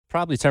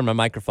probably turn my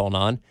microphone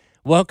on.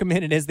 Welcome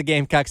in. It is the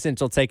Gamecock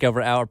Central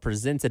Takeover Hour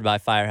presented by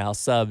Firehouse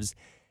Subs.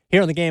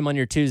 Here on the game on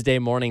your Tuesday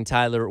morning,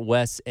 Tyler,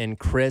 Wes, and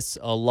Chris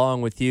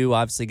along with you.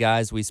 Obviously,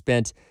 guys, we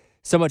spent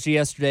so much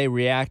yesterday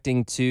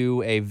reacting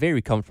to a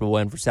very comfortable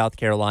win for South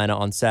Carolina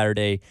on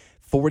Saturday,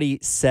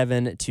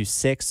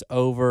 47-6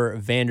 over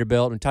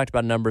Vanderbilt. We talked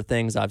about a number of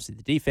things. Obviously,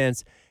 the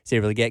defense,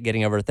 able to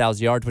getting over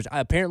 1,000 yards, which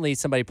apparently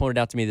somebody pointed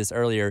out to me this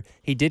earlier.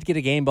 He did get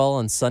a game ball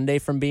on Sunday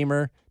from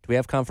Beamer. Do we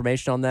have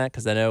confirmation on that?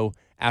 Because I know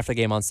after the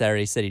game on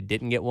Saturday, he said he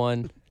didn't get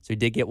one. So he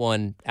did get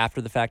one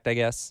after the fact, I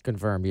guess.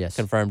 Confirmed, yes.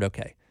 Confirmed,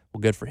 okay. Well,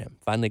 good for him.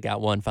 Finally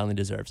got one, finally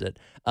deserves it.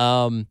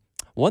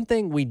 One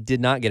thing we did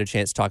not get a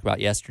chance to talk about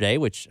yesterday,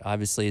 which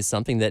obviously is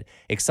something that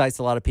excites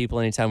a lot of people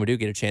anytime we do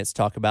get a chance to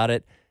talk about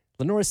it,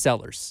 Lenora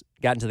Sellers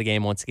got into the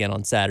game once again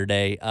on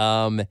Saturday.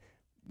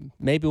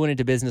 Maybe went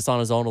into business on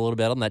his own a little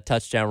bit on that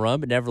touchdown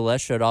run, but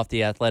nevertheless showed off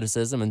the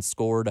athleticism and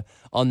scored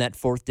on that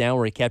fourth down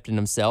where he kept it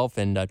himself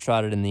and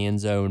trotted in the end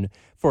zone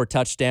for a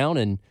touchdown.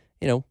 And,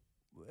 you know,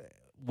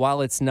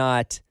 while it's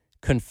not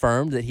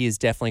confirmed that he is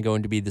definitely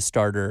going to be the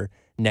starter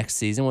next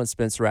season when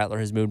Spencer Rattler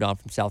has moved on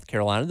from South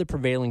Carolina, the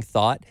prevailing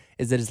thought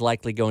is that it's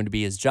likely going to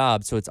be his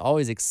job. So it's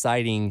always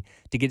exciting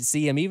to get to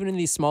see him, even in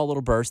these small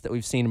little bursts that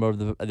we've seen him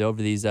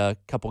over these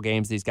couple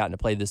games that he's gotten to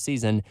play this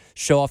season,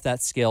 show off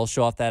that skill,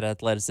 show off that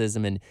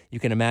athleticism, and you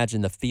can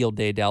imagine the field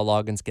day Dow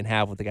Loggins can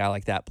have with a guy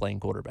like that playing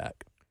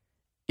quarterback.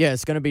 Yeah,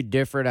 it's going to be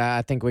different.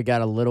 I think we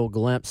got a little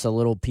glimpse, a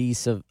little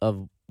piece of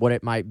what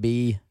it might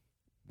be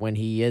when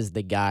he is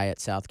the guy at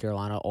South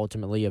Carolina,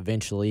 ultimately,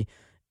 eventually.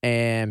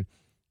 And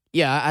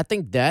yeah, I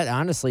think that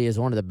honestly is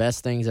one of the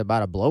best things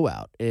about a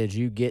blowout is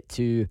you get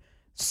to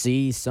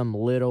see some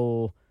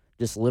little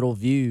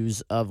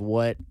views of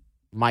what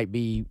might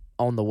be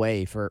on the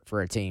way for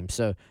a team.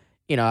 So,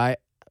 you know,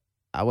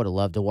 I would have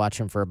loved to watch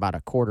him for about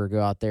a quarter go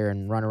out there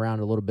and run around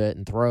a little bit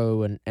and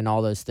throw and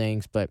all those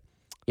things. But,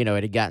 you know,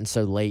 it had gotten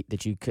so late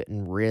that you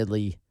couldn't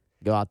really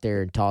go out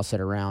there and toss it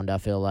around, I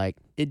feel like.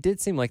 It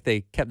did seem like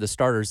they kept the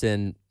starters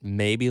in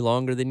maybe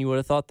longer than you would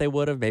have thought they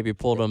would have. Maybe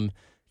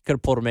could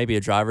have pulled maybe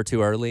a drive or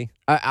two early.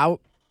 I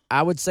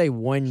would say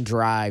one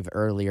drive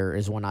earlier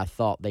is when I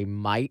thought they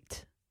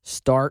might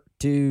start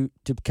to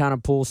kind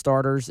of pull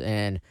starters.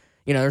 And,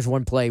 you know, there's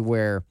one play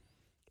where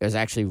it was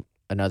actually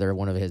another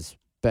one of his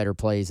better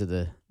plays of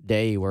the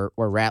day where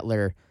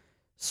Rattler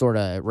sort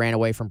of ran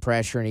away from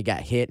pressure and he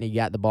got hit and he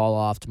got the ball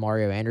off to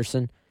Mario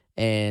Anderson.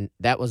 And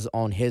that was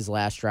on his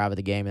last drive of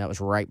the game. And that was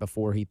right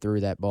before he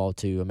threw that ball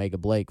to Omega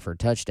Blake for a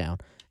touchdown.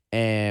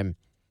 And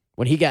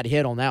when he got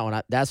hit on that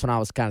one, that's when I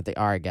was kind of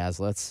thinking, all right, guys,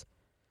 let's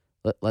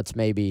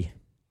maybe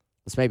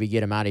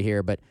get him out of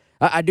here. But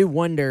I do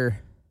wonder,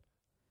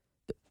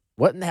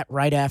 wasn't that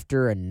right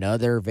after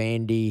another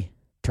Vandy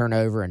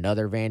turnover,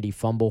 another Vandy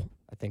fumble?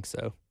 I think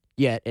so.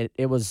 Yeah,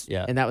 it was.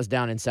 Yeah, and that was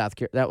down in South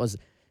Carolina.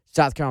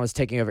 South Carolina was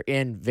taking over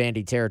in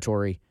Vandy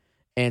territory,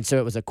 and so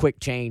it was a quick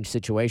change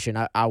situation.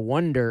 I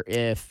wonder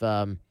if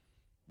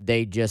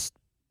they just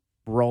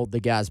rolled the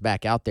guys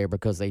back out there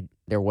because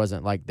there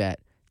wasn't like that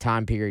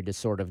time period to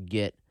sort of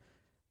get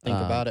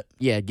about it.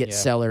 Yeah,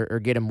 Sellers or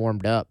get him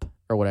warmed up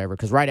or whatever.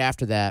 Because right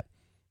after that,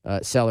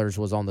 Sellers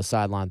was on the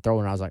sideline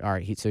throwing. I was like, all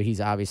right, so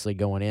he's obviously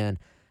going in.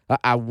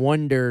 I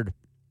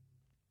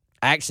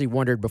actually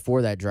wondered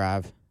before that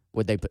drive,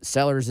 would they put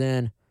Sellers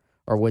in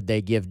or would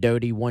they give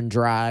Doty one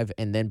drive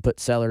and then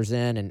put Sellers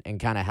in and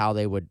kind of how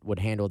they would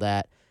handle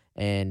that.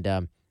 And,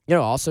 you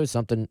know, also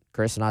something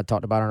Chris and I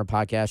talked about on our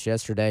podcast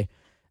yesterday,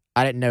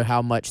 I didn't know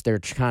how much they're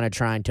kind of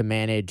trying to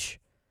manage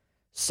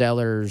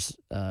Sellers'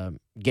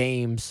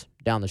 games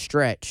down the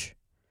stretch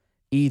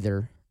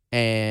either.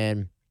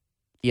 And,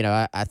 you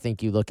know, I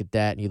think you look at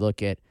that and you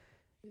look at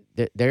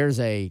there's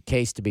a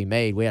case to be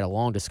made. We had a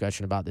long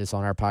discussion about this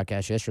on our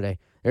podcast yesterday.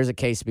 There's a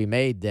case to be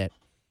made that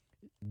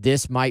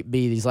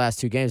these last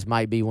two games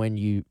might be when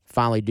you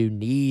finally do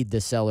need the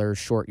Sellers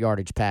short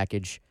yardage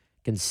package,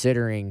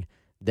 considering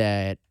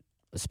that,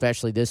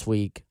 especially this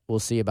week, we'll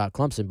see about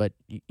Clemson, but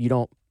you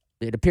don't.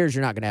 It appears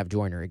you're not going to have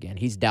Joyner again.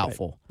 He's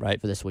doubtful right.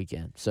 for this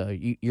weekend. So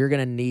you're going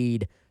to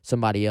need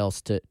somebody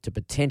else to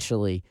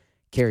potentially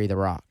carry the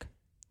rock.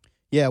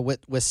 Yeah,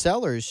 with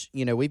Sellers,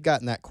 you know, we've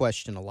gotten that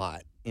question a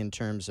lot in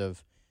terms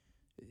of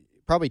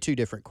probably two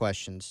different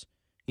questions.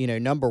 You know,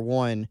 number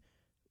one,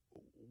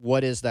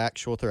 what is the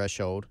actual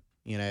threshold?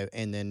 You know,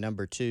 and then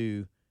number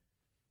two,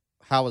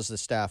 how is the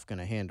staff going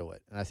to handle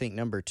it? And I think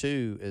number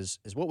two is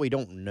what we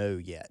don't know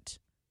yet.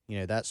 You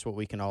know, that's what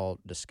we can all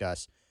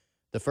discuss.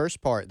 The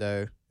first part,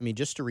 though, I mean,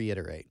 just to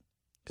reiterate,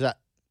 because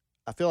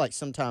I feel like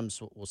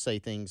sometimes we'll say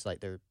things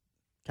like they're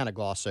kind of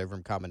gloss over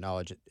them, common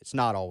knowledge. It's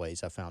not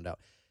always, I found out.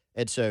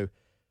 And so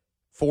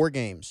 4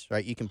 games,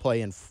 right? You can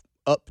play in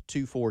up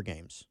to 4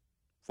 games.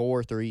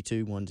 4, 3,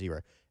 2, 1,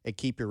 0. And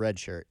keep your red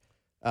shirt.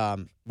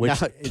 And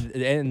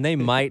they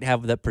might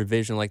have that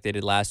provision like they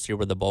did last year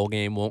where the bowl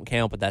game won't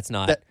count, but that's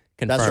not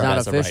confirmed that's not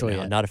as official of right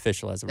now. yet. Not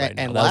official as of right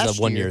now. And That was last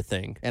a one-year year,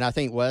 thing. And I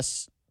think,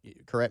 Wes,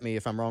 correct me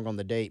if I'm wrong on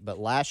the date, but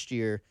last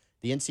year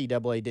the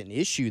NCAA didn't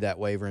issue that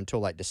waiver until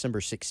like December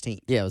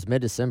 16th. Yeah, it was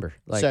mid-December.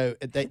 So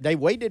they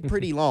waited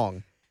pretty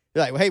long.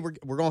 Like, hey,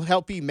 we're going to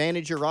help you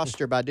manage your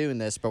roster by doing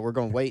this, but we're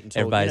going to wait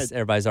until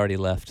Everybody's already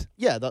left.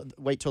 Yeah,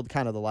 wait till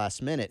kind of the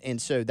last minute.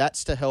 And so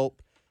that's to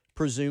help,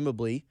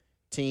 presumably,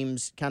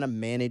 teams kind of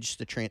manage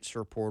the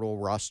transfer portal,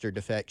 roster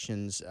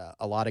defections.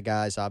 A lot of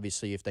guys,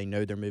 obviously, if they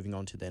know they're moving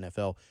on to the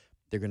NFL,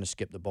 they're going to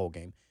skip the bowl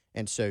game.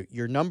 And so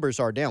your numbers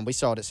are down. We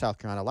saw it at South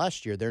Carolina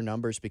last year. Their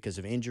numbers, because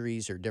of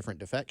injuries or different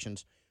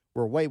defections,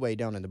 were way, way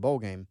down in the bowl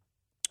game.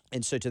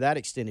 And so to that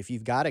extent, if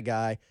you've got a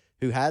guy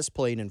who has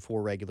played in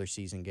 4 regular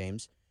season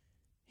games,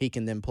 he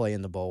can then play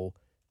in the bowl.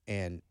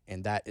 And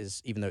that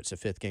is, even though it's a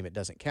 5th game, it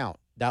doesn't count.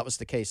 That was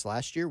the case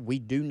last year. We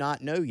do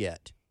not know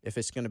yet if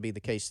it's going to be the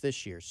case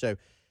this year. So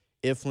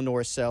if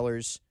Lenora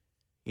Sellers,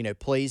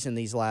 plays in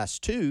these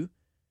last 2,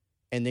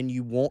 and then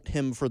you want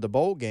him for the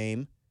bowl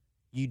game,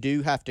 you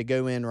do have to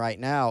go in right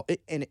now.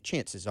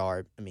 Chances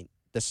are,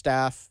 the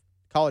staff,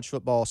 college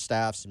football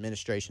staffs,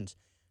 administrations,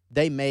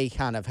 they may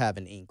kind of have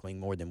an inkling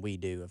more than we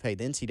do of, hey,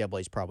 the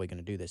NCAA is probably going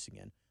to do this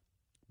again.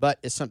 But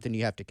it's something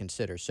you have to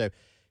consider. So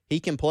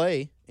he can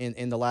play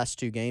in the last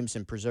 2 games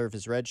and preserve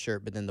his red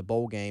shirt, but then the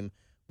bowl game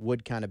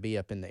would kind of be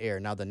up in the air.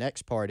 Now, the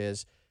next part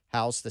is,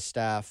 how's the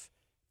staff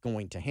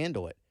going to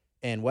handle it?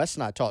 And Wes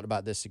and I talked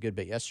about this a good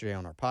bit yesterday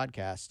on our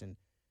podcast. And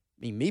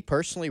me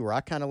personally, where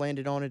I kind of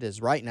landed on it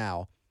is right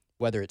now,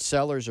 whether it's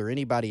Sellers or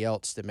anybody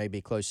else that may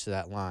be close to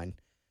that line,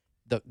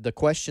 the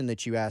question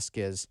that you ask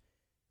is,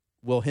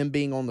 will him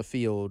being on the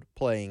field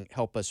playing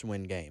help us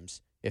win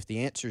games? If the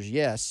answer is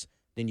yes,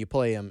 then you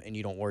play him and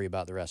you don't worry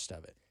about the rest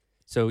of it.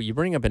 So you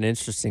bring up an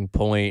interesting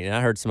point, and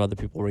I heard some other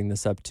people bring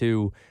this up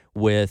too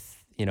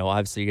with,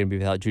 obviously you're going to be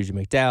without Juju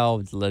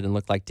McDowell. It doesn't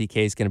look like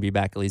DK is going to be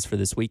back at least for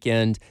this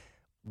weekend.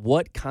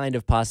 What kind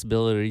of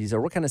possibilities or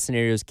what kind of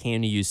scenarios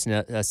can you use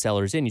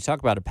Sellers in? You talk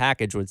about a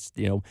package, which,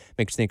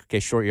 makes you think,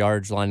 okay, short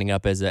yards lining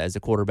up as a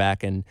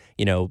quarterback and,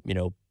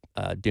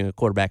 doing a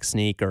quarterback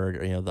sneak or,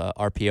 the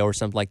RPO or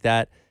something like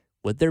that.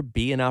 Would there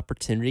be an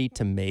opportunity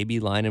to maybe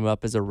line him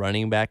up as a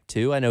running back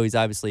too? I know he's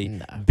obviously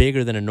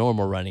bigger than a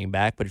normal running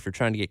back, but if you're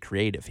trying to get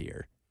creative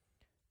here.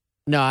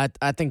 No,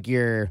 I think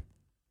you're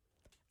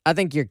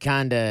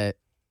kind of,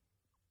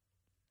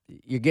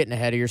 you're getting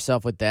ahead of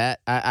yourself with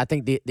that. I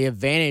think the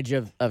advantage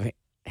of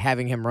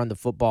having him run the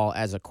football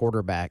as a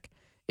quarterback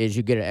is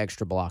you get an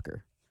extra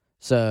blocker.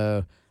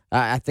 So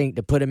I think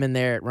to put him in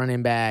there at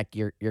running back,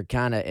 you're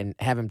kind of, and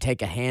have him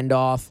take a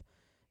handoff,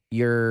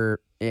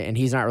 and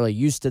he's not really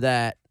used to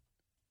that.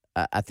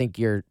 I think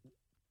you're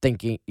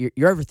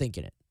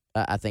overthinking it.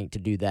 I think to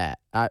do that.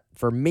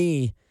 For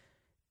me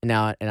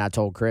now, and I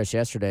told Chris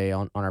yesterday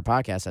on our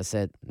podcast, I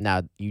said,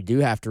 now you do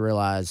have to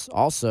realize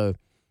also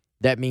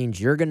that means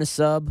you're going to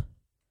sub,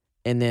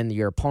 and then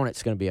your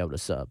opponent's going to be able to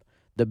sub.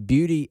 The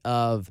beauty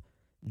of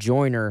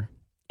Joyner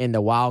in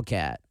the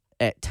Wildcat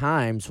at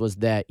times was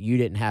that you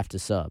didn't have to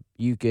sub.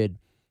 You could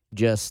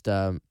just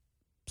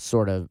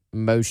sort of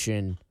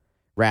motion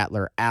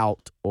Rattler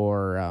out,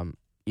 or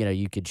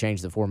you could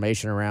change the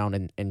formation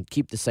around and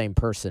keep the same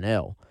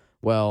personnel.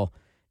 Well,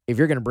 if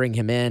you're going to bring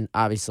him in,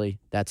 obviously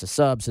that's a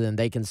sub, so then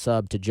they can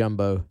sub to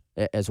Jumbo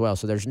as well.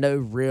 So there's no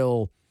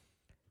real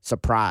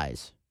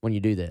surprise when you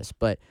do this.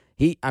 But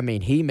he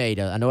made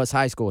I know it's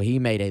high school, he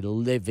made a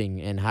living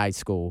in high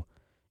school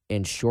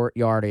in short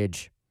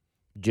yardage,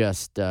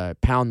 just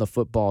pound the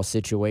football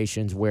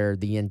situations where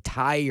the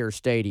entire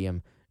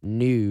stadium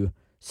knew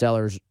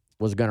Sellers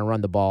was going to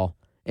run the ball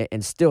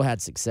and still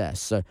had success.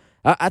 So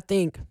I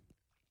think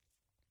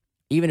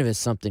even if it's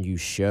something you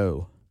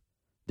show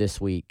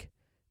this week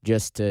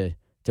just to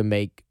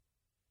make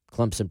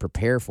Clemson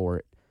prepare for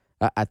it,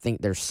 I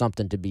think there's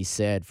something to be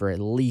said for at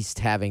least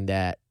having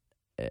that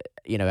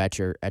at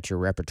your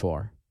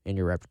repertoire, in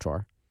your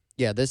repertoire.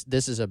 Yeah,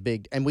 this is a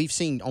big, and we've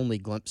seen only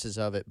glimpses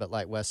of it, but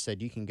like Wes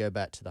said, you can go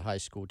back to the high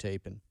school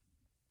tape, and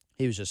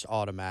he was just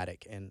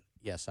automatic. And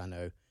yes, I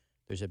know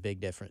there's a big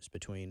difference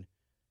between,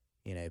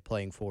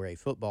 playing 4A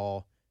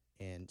football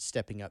and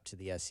stepping up to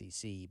the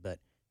SEC, but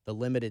the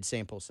limited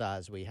sample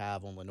size we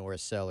have on Lenora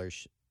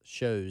Sellers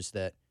shows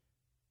that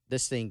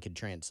this thing can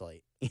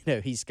translate.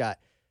 He's got,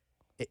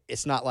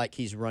 it's not like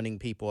he's running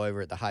people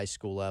over at the high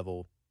school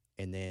level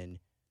and then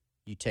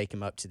you take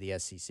him up to the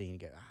SEC and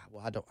go,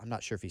 I'm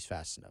not sure if he's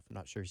fast enough. I'm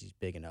not sure if he's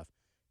big enough.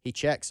 He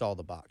checks all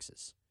the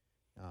boxes.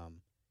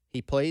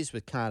 He plays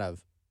with kind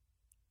of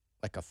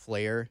like a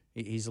flair.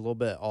 He's a little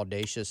bit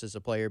audacious as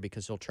a player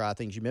because he'll try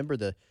things. You remember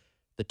the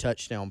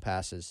touchdown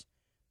passes,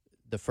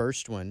 the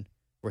first one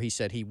where he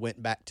said he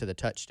went back to the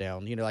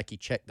touchdown, like he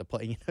checked the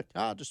play.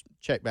 I'll just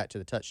check back to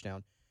the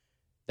touchdown.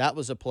 That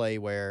was a play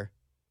where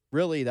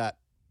really I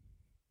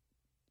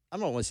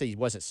don't want to say he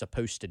wasn't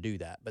supposed to do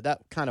that, but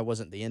that kind of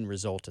wasn't the end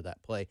result of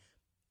that play.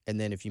 And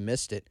then if you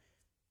missed it,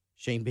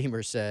 Shane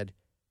Beamer said,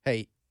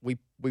 hey, we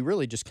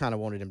really just kind of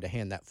wanted him to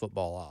hand that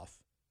football off.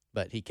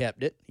 But he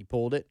kept it, he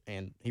pulled it,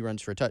 and he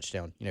runs for a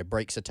touchdown.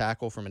 Breaks a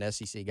tackle from an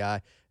SEC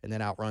guy and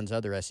then outruns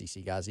other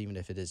SEC guys, even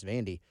if it is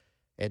Vandy.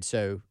 And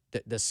so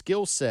the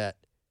skill set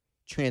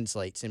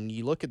translates. And when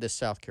you look at this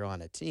South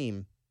Carolina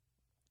team,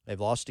 they've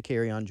lost to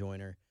Kerryon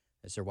Joyner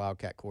as their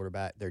Wildcat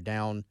quarterback. They're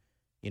down,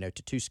 to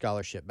 2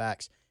 scholarship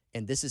backs.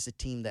 And this is a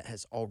team that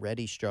has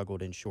already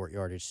struggled in short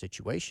yardage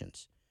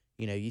situations.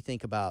 You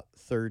think about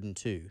 3rd and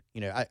 2.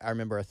 I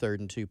remember a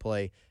 3rd and 2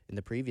 play in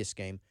the previous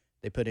game.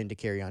 They put into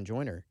Kerryon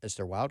Joyner as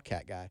their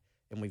wildcat guy.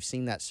 And we've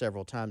seen that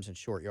several times in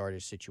short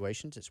yardage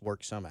situations. It's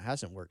worked some, it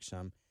hasn't worked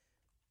some.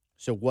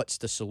 So what's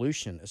the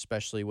solution,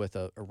 especially with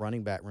a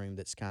running back room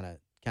that's kind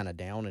of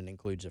down and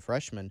includes a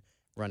freshman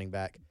running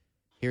back?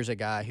 Here's a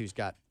guy who's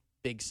got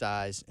big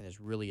size and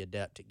is really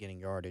adept at getting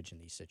yardage in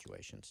these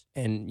situations.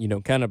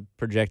 And, kind of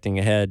projecting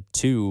ahead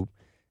to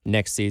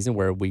next season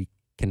where we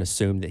can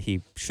assume that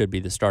he should be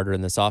the starter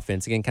in this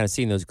offense. Again, kind of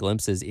seeing those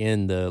glimpses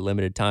in the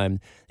limited time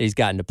that he's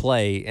gotten to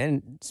play.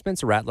 And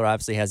Spencer Rattler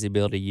obviously has the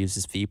ability to use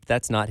his feet, but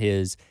that's not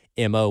his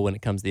MO when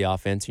it comes to the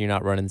offense. You're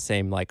not running the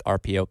same like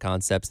RPO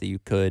concepts that you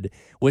could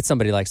with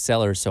somebody like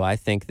Sellers. So I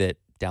think that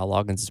Dow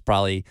Loggins is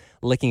probably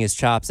licking his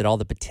chops at all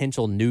the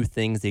potential new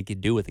things they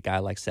could do with a guy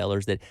like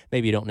Sellers that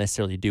maybe you don't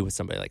necessarily do with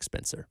somebody like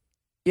Spencer.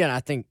 Yeah, and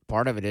I think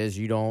part of it is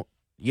you don't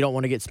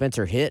want to get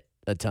Spencer hit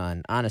a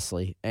ton,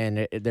 honestly.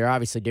 And they're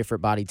obviously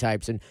different body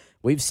types, and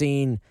we've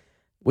seen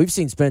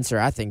Spencer,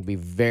 I think, be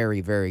very,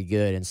 very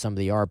good in some of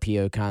the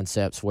RPO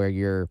concepts where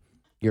you're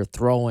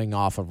throwing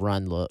off of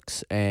run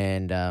looks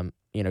and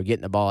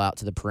getting the ball out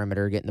to the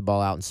perimeter, getting the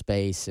ball out in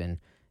space, and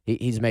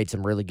he's made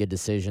some really good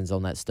decisions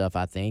on that stuff,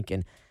 I think.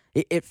 And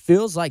it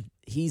feels like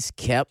he's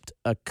kept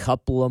a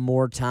couple of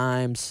more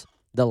times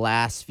the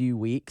last few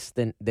weeks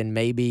than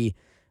maybe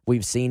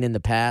we've seen in the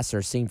past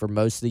or seen for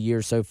most of the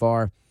year so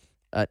far.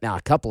 Now,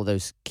 a couple of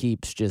those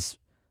keeps just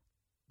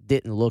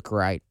didn't look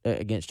right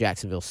against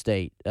Jacksonville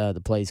State.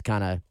 The plays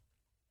kind of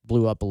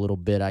blew up a little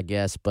bit, I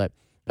guess, but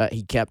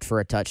he kept for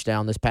a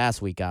touchdown this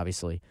past week,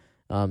 obviously.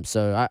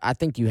 So I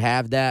think you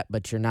have that,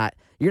 but you're not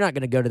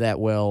going to go to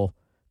that well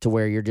to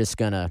where you're just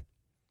going to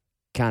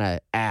kind of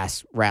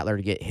ask Rattler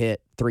to get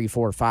hit 3,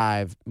 4,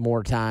 5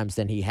 more times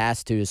than he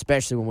has to,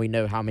 especially when we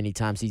know how many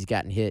times he's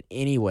gotten hit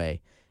anyway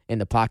in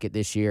the pocket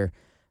this year.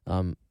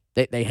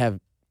 They have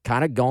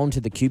kind of gone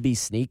to the QB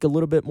sneak a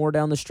little bit more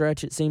down the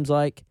stretch, it seems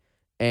like.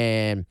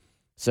 And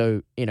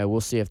so,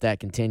 we'll see if that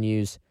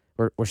continues.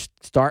 We're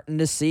starting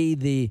to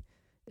see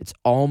it's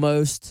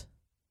almost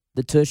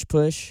the tush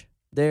push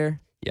there.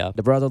 Yeah.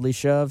 The brotherly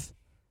shove.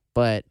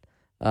 But,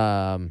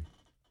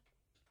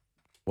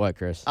 what,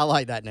 Chris? I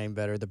like that name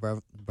better,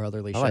 the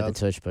brotherly shove. I like the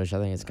tush push. I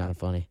think it's kind of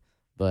funny.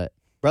 But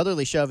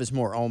brotherly shove is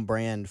more on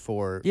brand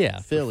for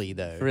Philly,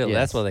 though. Really, Yes.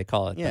 that's what they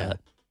call it. Yeah.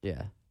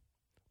 yeah.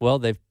 Well,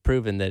 they've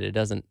proven that it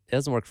doesn't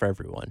work for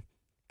everyone.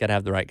 Got to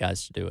have the right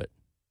guys to do it.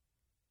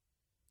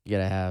 You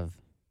got to have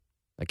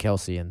a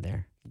Kelsey in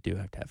there. You do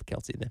have to have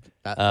Kelsey there.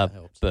 That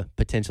helps. But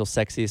potential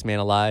sexiest man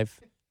alive,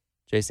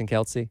 Jason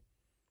Kelsey.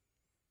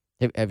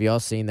 Have y'all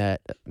seen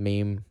that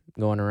meme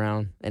going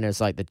around? And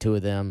it's like the two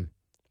of them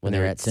when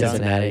they're at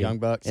Cincinnati. Young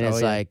Bucks. And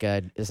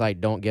it's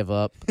like don't give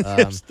up.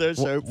 They're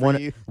so for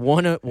you.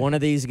 One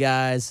of these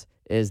guys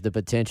is the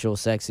potential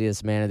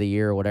sexiest man of the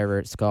year or whatever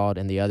it's called,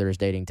 and the other is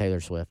dating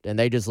Taylor Swift. And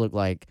they just look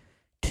like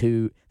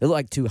two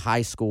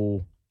high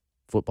school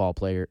football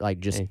players, like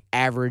just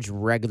average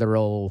regular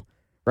old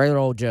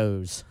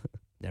Joes.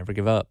 Never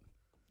give up.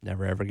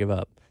 Never ever give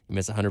up. You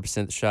miss 100%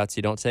 of the shots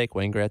you don't take.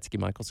 Wayne Gretzky,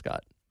 Michael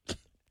Scott.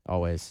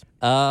 Always.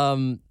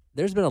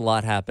 There's been a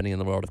lot happening in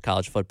the world of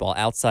college football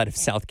outside of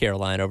South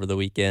Carolina over the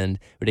weekend.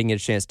 We didn't get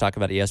a chance to talk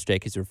about it yesterday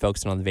because we were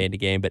focusing on the Vandy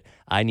game, but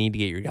I need to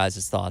get your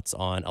guys' thoughts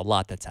on a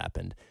lot that's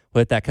happened.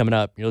 With that coming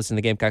up, you're listening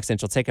to the Gamecock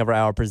Central Takeover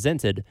Hour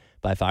presented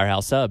by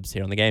Firehouse Subs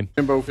here on the game.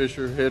 Jimbo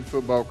Fisher, head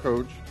football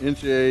coach,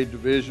 NCAA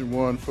Division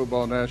I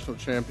Football National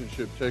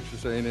Championship,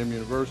 Texas A&M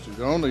University.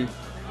 The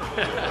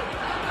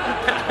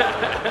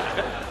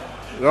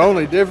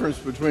only difference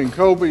between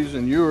Kobe's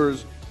and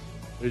yours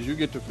is you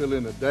get to fill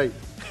in a date.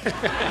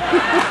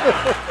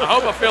 I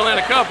hope I fill in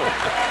a couple.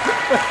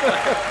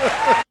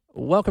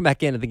 Welcome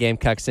back into the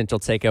Gamecock Central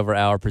Takeover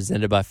Hour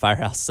presented by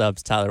Firehouse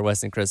Subs. Tyler,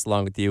 Wes, and Chris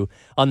along with you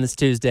on this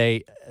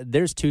Tuesday.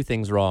 There's two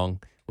things wrong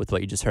with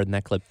what you just heard in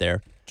that clip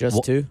there.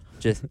 Just two?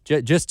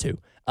 Just two.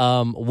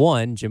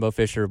 One, Jimbo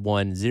Fisher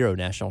won 0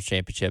 national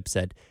championships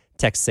at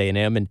Texas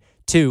A&M, and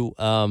two,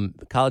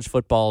 college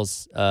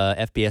football's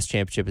FBS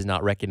championship is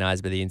not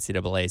recognized by the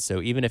NCAA.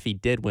 So even if he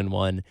did win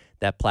one,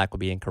 that plaque would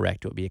be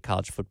incorrect. It would be a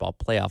college football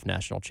playoff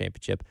national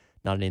championship,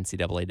 not an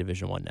NCAA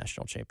Division I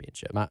national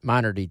championship.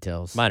 Minor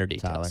details.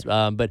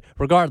 But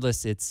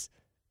regardless, it's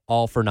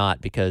all for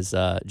naught because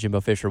Jimbo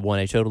Fisher won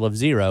a total of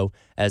 0,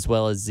 as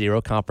well as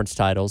 0 conference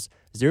titles,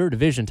 0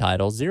 division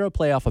titles, 0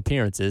 playoff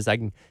appearances. I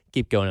can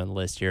keep going on the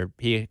list here.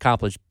 He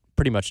accomplished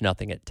pretty much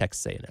nothing at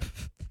Texas A&M.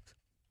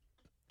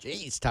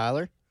 Jeez,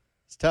 Tyler.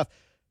 It's tough.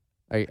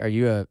 Are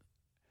you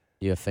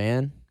a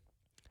fan?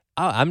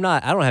 I'm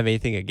not. I don't have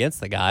anything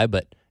against the guy,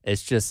 but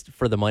it's just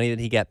for the money that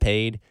he got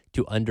paid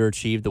to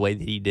underachieve the way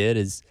that he did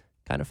is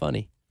kind of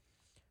funny.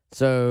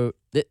 So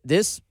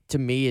this, to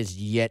me, is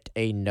yet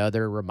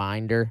another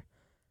reminder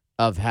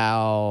of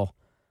how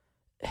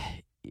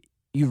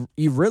you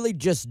really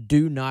just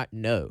do not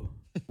know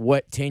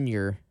what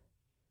tenure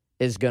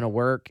is going to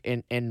work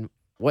and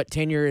what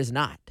tenure is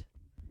not.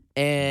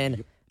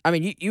 And I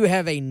mean, you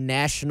have a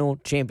national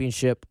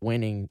championship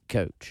winning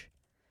coach,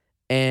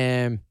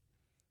 and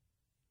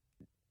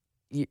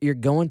you're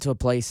going to a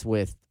place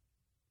with,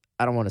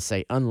 I don't want to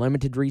say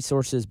unlimited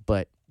resources,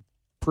 but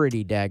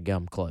pretty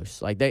dadgum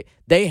close. Like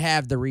they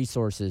have the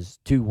resources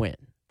to win.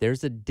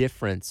 There's a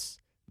difference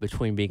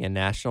between being a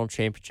national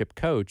championship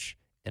coach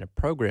and a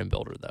program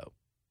builder, though.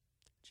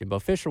 Jimbo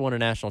Fisher won a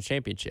national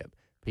championship,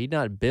 but he did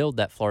not build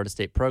that Florida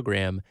State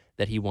program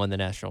that he won the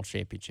national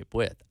championship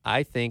with.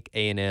 I think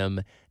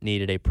A&M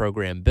needed a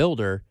program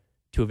builder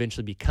to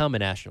eventually become a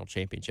national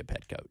championship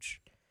head coach.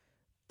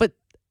 But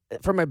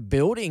from a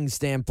building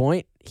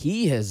standpoint,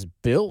 he has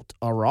built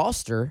a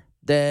roster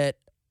that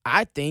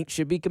I think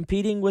should be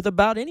competing with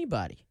about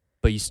anybody.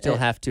 But you still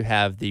have to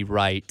have the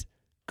right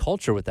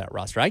culture with that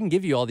roster. I can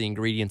give you all the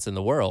ingredients in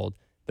the world,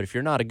 but if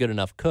you're not a good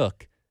enough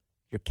cook,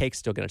 your cake's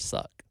still going to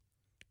suck.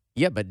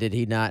 Yeah, but did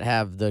he not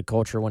have the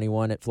culture when he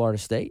won at Florida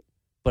State?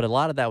 But a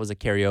lot of that was a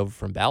carryover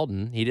from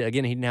Bowden. He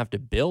didn't have to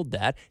build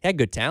that. He had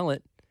good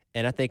talent.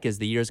 And I think as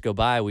the years go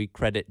by, we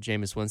credit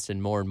Jameis Winston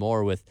more and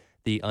more with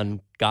the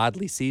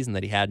ungodly season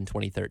that he had in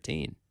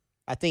 2013.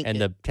 I think and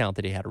the talent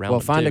that he had around well,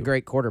 him, find too. a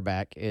great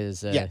quarterback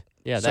is that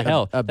so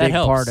helps. a big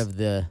helps. part of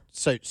the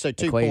So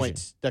 2 equation.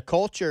 points. The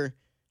culture,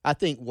 I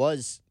think,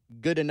 was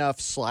good enough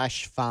 /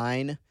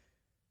 fine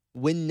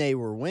when they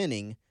were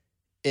winning.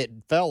 It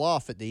fell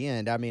off at the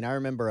end. I mean, I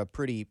remember a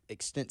pretty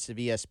extensive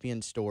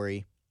ESPN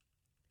story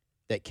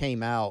that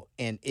came out,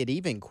 and it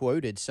even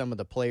quoted some of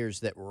the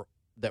players that were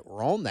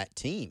on that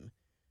team,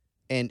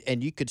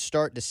 and you could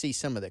start to see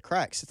some of the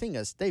cracks. The thing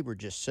is, they were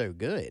just so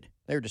good.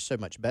 They were just so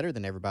much better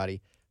than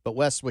everybody. But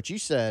Wes, what you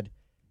said,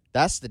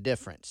 that's the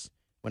difference.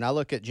 When I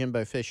look at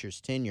Jimbo Fisher's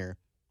tenure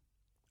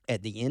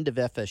at the end of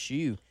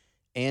FSU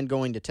and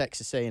going to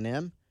Texas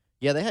A&M,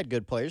 yeah, they had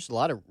good players.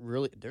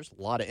 There's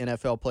a lot of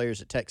NFL players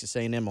at Texas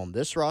A&M on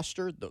this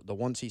roster, the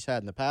ones he's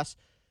had in the past.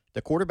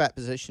 The quarterback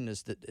position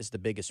is the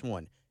biggest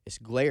one. It's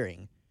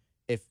glaring.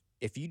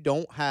 If you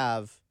don't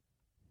have,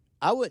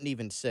 I wouldn't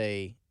even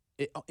say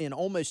in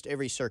almost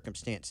every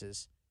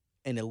circumstances,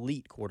 an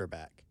elite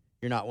quarterback,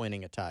 you're not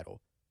winning a title.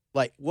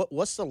 Like,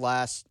 what's the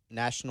last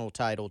national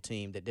title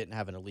team that didn't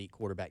have an elite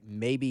quarterback?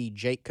 Maybe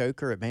Jake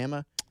Coker at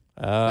Bama?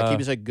 Like, he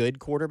was a good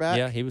quarterback?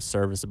 Yeah, he was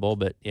serviceable,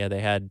 but, yeah,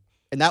 they had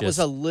 – And that was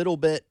a little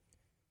bit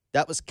 –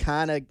 that was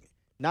kind of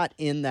not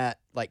in that,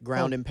 like,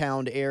 ground and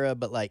pound era,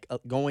 but, like,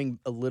 going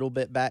a little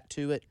bit back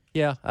to it.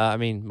 Yeah, I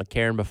mean,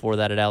 McCarron before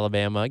that at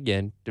Alabama,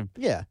 again,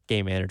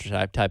 game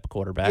manager type of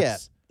quarterbacks. Yeah,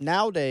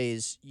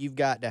 nowadays you've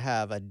got to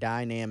have a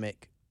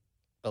dynamic –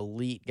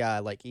 elite guy,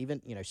 like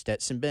even,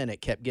 Stetson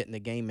Bennett kept getting the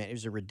game man. It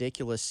was a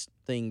ridiculous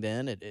thing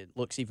then. It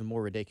looks even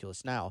more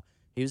ridiculous now.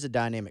 He was a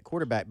dynamic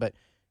quarterback. But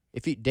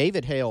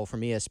David Hale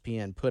from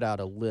ESPN put out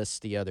a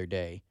list the other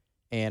day,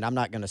 and I'm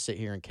not going to sit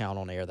here and count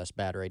on air. That's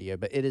bad radio.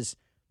 But it is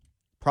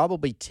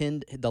probably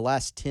the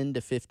last 10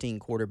 to 15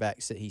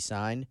 quarterbacks that he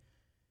signed.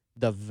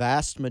 The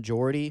vast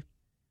majority,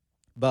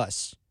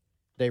 bust.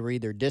 They were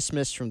either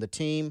dismissed from the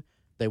team,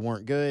 they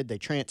weren't good, they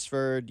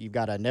transferred. You've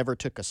got a never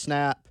took a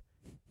snap.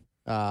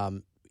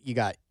 You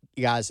got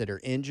guys that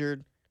are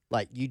injured.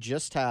 Like, you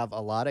just have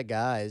a lot of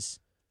guys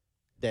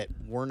that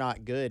were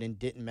not good and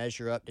didn't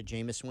measure up to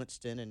Jameis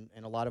Winston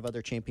and a lot of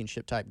other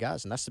championship-type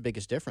guys, and that's the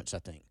biggest difference, I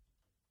think.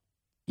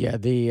 Yeah,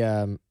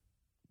 the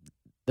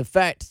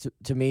fact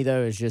to me,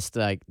 though, is just,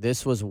 like,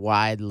 this was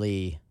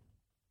widely,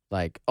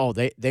 like, oh,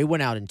 they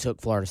went out and took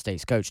Florida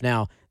State's coach.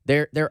 Now,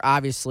 there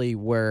obviously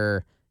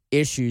were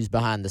issues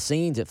behind the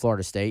scenes at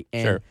Florida State,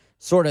 and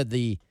sort of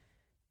the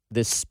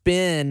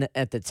spin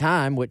at the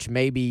time, which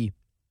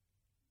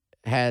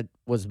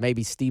was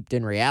maybe steeped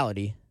in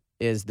reality,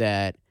 is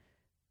that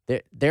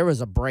there was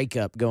a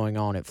breakup going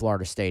on at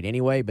Florida State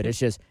anyway. But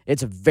it's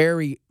a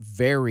very,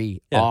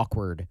 very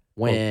awkward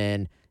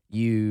when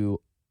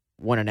you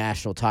won a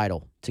national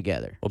title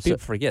together. Well, people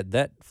forget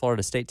that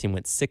Florida State team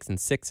went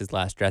 6-6 his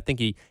last year. I think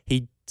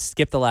he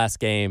skipped the last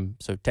game,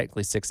 so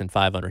technically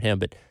 6-5 under him,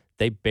 but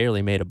they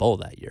barely made a bowl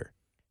that year.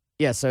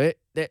 Yeah, so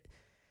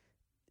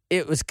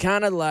it was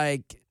kind of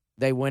like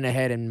they went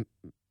ahead and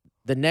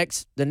the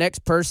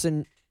next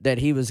person that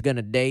he was going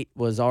to date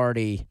was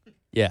already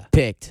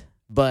picked.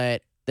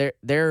 But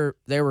there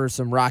were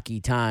some rocky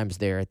times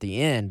there at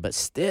the end. But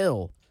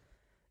still,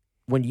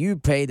 when you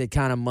pay the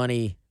kind of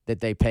money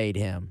that they paid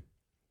him,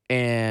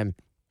 and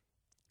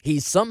he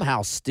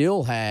somehow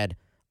still had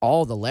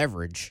all the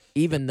leverage,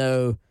 even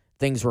though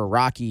things were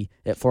rocky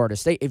at Florida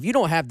State. If you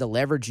don't have the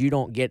leverage, you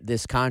don't get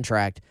this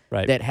contract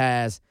that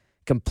has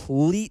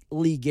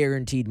completely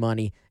guaranteed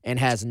money and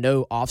has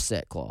no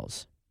offset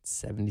clause.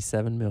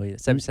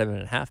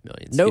 $77.5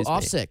 million. No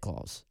offset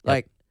clause. Yep.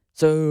 Like,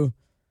 so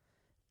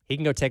he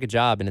can go take a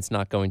job and it's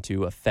not going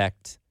to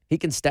affect he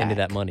can stack into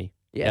that money.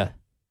 Yeah.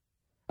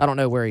 I don't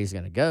know where he's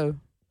going to go.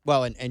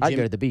 Well, and I'd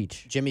go to the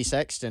beach. Jimmy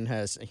Sexton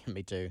has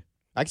me too.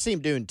 I can see him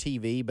doing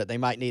TV, but they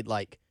might need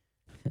like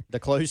the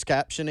closed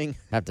captioning.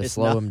 Have to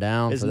slow him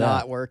down. It's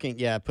not working.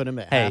 Yeah, put him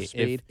at half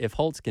speed. If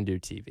Holtz can do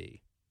TV,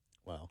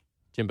 well,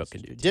 Jimbo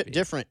can do TV.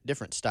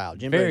 Different style.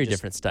 Jimbo very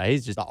different style.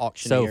 He's just the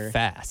auctioneer. so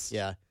fast.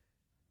 Yeah.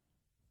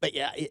 But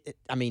yeah,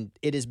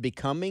 it is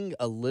becoming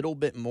a little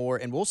bit more,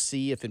 and we'll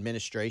see if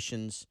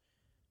administrations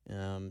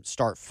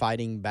start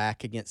fighting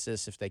back against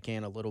this if they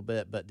can a little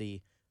bit. But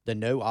the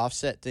no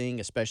offset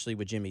thing, especially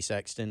with Jimmy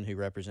Sexton, who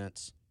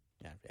represents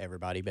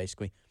everybody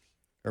basically,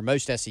 or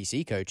most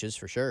SEC coaches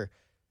for sure,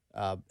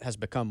 has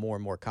become more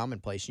and more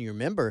commonplace. And you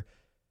remember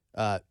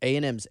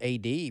A&M's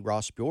AD,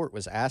 Ross Bjort,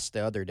 was asked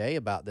the other day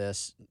about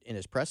this in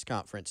his press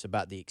conference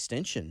about the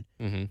extension.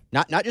 Mm-hmm.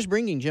 Not just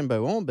bringing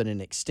Jimbo on, but an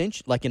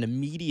extension, like an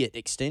immediate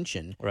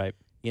extension. Right.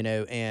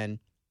 And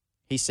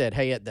he said,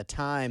 hey, at the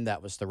time,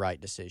 that was the right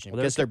decision.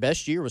 Well, because their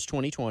best year was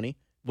 2020.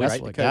 That's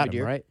right? what The got COVID him,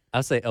 year. right?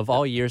 I'll say of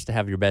all years to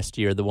have your best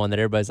year, the one that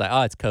everybody's like,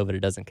 oh, it's COVID,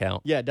 it doesn't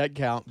count. Yeah, it doesn't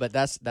count, but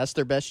that's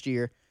their best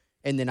year.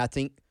 And then I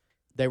think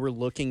they were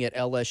looking at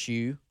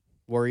LSU,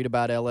 worried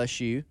about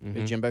LSU,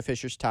 with Jimbo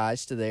Fisher's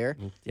ties to there.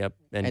 Yep.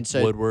 And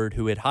so Woodward,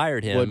 who had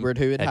hired him. Woodward,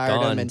 who had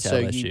hired gone him. And to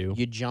so LSU.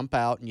 you jump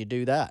out and you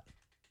do that.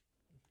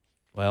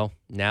 Well,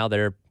 now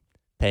they're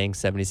paying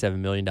 $77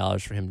 million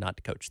for him not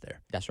to coach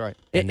there. That's right.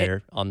 And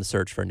they're on the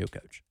search for a new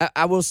coach.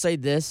 I will say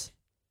this: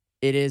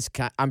 it is.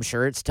 I'm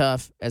sure it's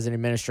tough as an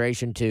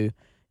administration to.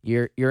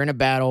 You're in a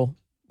battle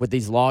with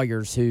these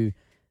lawyers who.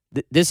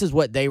 This is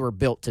what they were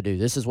built to do.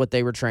 This is what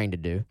they were trained to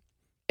do,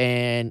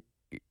 and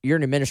you're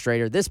an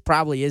administrator. This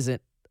probably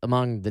isn't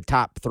among the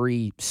top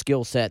 3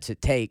 skill sets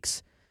it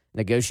takes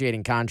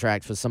negotiating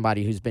contracts with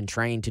somebody who's been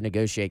trained to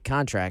negotiate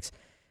contracts.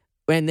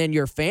 And then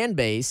your fan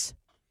base,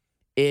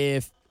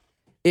 if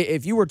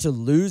you were to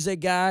lose a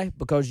guy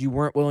because you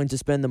weren't willing to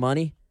spend the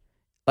money,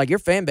 like your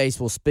fan base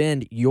will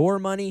spend your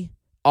money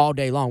all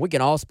day long. We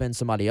can all spend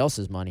somebody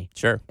else's money.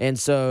 Sure. And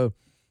so,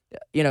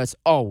 it's,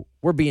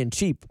 we're being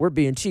cheap. We're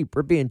being cheap.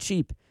 We're being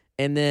cheap.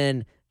 And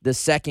then the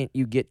second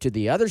you get to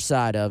the other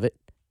side of it,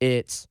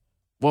 it's,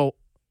 well,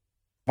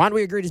 why do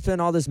we agree to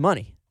spend all this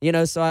money?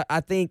 So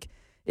I think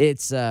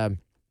it's tough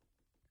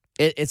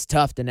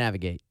to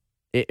navigate.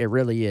 It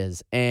really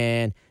is.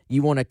 And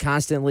you want to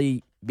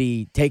constantly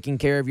be taking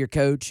care of your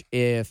coach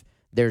if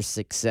there's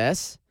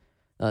success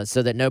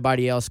so that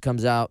nobody else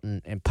comes out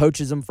and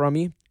poaches them from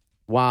you,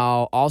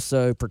 while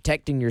also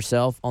protecting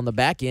yourself on the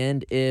back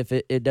end if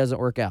it doesn't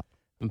work out.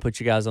 I'm going to put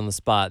you guys on the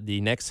spot.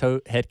 The next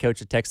head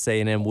coach at Texas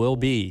A&M will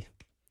be...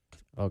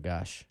 Oh,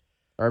 gosh.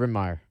 Urban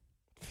Meyer.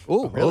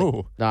 Oh, really?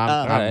 Oh. No,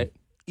 All right.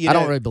 I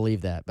don't really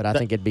believe that, but I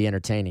think it'd be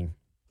entertaining.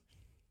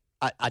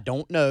 I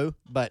don't know,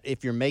 but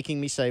if you're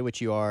making me say what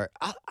you are,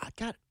 I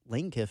got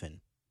Lane Kiffin.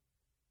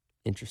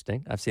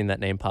 Interesting. I've seen that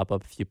name pop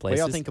up a few What do places.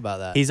 y'all think about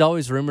that? He's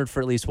always rumored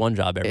for at least one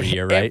job every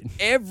year, right?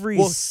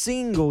 Every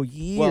single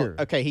year. Well,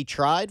 okay, he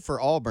tried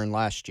for Auburn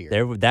last year.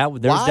 There's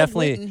Why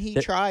definitely wouldn't he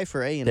try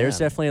for A&M? There's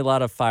definitely a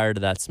lot of fire to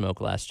that smoke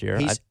last year.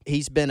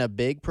 He's been a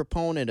big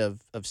proponent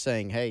of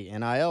saying, hey,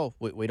 NIL,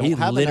 we don't He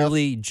have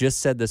literally just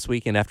said this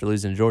weekend after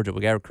losing to Georgia,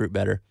 we got to recruit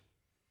better.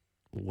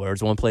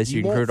 Where's one place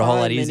you can won't recruit a whole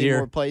lot find many easier?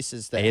 more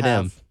places that A&M.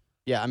 have.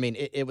 Yeah, I mean,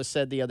 it was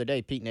said the other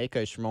day, Pete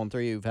Nakos from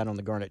On3, who've had on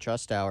the Garnet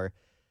Trust Hour,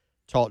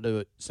 talked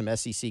to some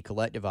SEC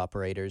collective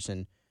operators,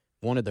 and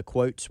one of the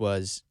quotes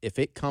was, if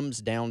it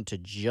comes down to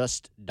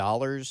just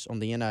dollars on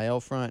the NIL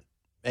front,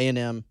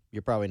 A&M,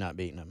 you're probably not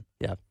beating them.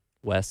 Yeah.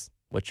 Wes,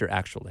 what's your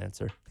actual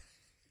answer?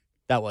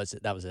 That was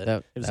it. That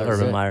It was was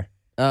Urban it. Meyer.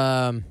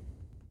 I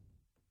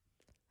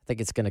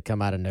think it's going to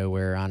come out of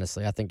nowhere,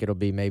 honestly. I think it'll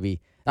be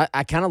maybe –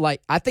 I kind of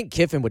like – I think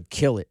Kiffin would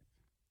kill it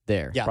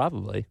there. Yeah.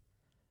 Probably.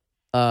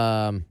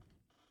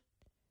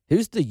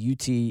 Who's the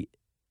UT –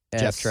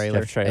 Jeff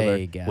Traylor.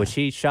 guy. Which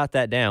he shot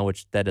that down,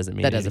 which that doesn't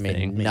mean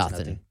anything. Means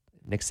nothing.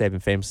 Nick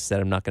Saban famously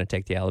said, I'm not going to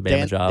take the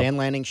Alabama job. Dan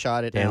Lanning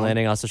shot it Dan down.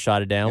 Lanning also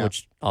shot it down, Yeah.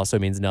 which also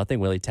means nothing.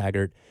 Willie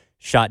Taggart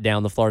shot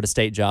down the Florida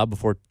State job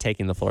before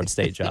taking the Florida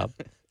State job.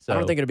 So, I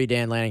don't think it'll be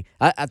Dan Lanning.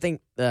 I think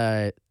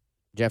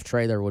Jeff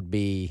Traylor would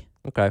be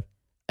okay.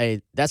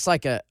 that's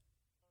like a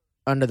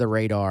under the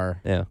radar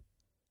Yeah.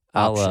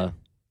 option.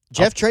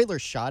 Jeff Traylor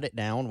shot it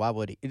down. Why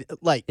would he?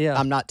 Yeah.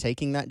 I'm not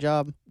taking that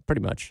job.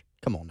 Pretty much.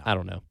 Come on now. I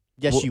don't know.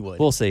 Yes, you would.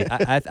 We'll see.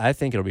 I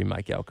think it'll be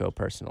Mike Elko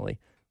personally,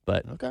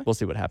 but Okay. we'll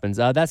see what happens.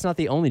 That's not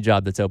the only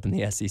job that's open in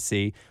the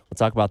SEC. We'll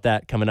talk about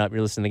that coming up.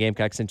 You're listening to the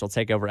Gamecock Central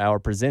Takeover Hour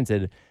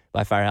presented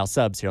by Firehouse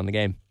Subs here on the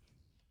game.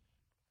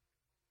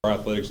 Our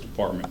athletics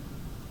department,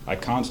 I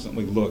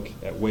constantly look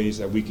at ways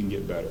that we can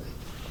get better.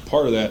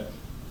 Part of that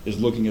is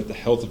looking at the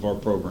health of our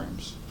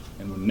programs,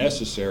 and when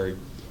necessary,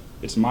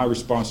 it's my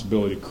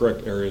responsibility to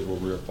correct areas where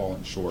we are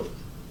falling short.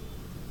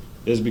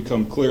 It has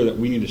become clear that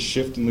we need a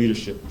shift in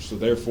leadership, so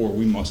therefore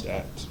we must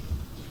act.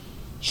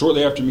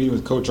 Shortly after meeting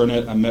with Coach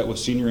Arnett, I met with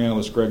senior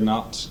analyst Greg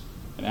Knotts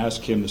and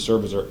asked him to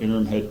serve as our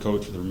interim head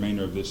coach for the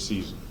remainder of this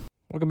season.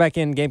 Welcome back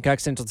in Gamecock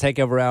Central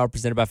Takeover Hour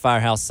presented by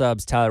Firehouse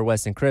Subs, Tyler,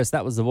 West, and Chris.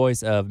 That was the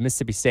voice of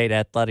Mississippi State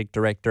Athletic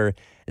Director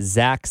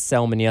Zach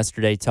Selman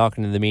yesterday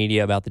talking to the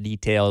media about the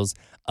details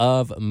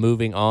of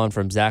moving on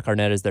from Zach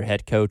Arnett as their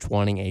head coach,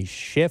 wanting a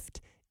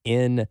shift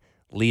in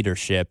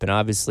leadership. And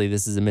obviously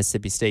this is a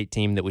Mississippi State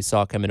team that we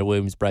saw come into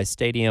Williams-Brice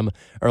Stadium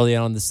early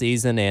on in the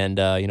season and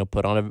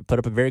put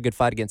up a very good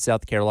fight against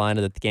South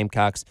Carolina that the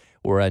Gamecocks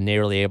were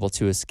narrowly able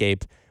to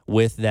escape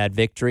with that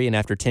victory. And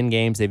after 10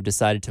 games, they've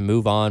decided to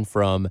move on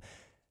from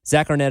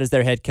Zach Arnett as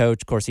their head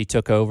coach. Of course, he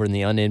took over in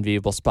the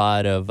unenviable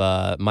spot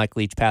of Mike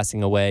Leach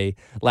passing away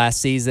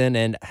last season.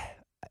 And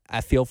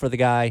I feel for the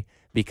guy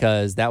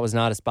because that was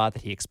not a spot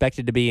that he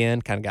expected to be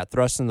in, kind of got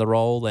thrust in the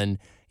role. And,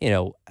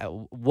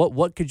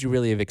 what could you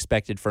really have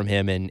expected from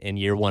him in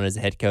year one as a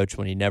head coach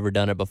when he'd never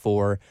done it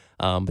before?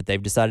 But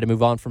they've decided to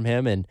move on from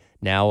him. And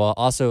now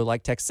also,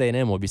 like Texas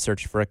A&M, will be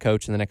searching for a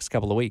coach in the next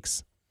couple of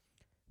weeks.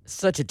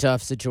 Such a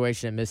tough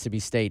situation at Mississippi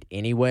State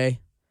anyway.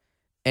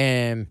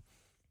 And,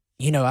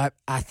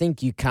 I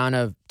think you kind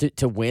of,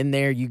 to win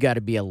there, you got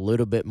to be a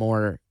little bit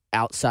more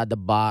outside the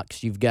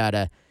box. You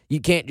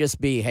can't just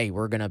be, hey,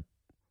 we're going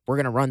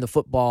to run the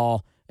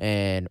football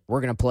and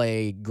we're going to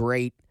play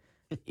great,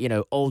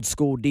 old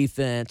school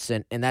defense,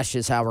 and that's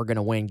just how we're going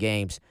to win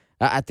games.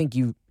 I think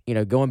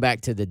going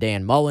back to the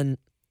Dan Mullen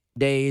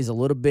days, a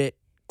little bit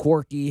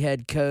quirky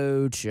head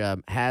coach,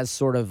 has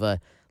sort of a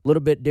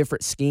little bit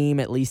different scheme,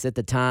 at least at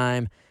the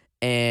time.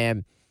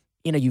 And,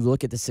 you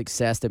look at the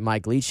success that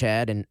Mike Leach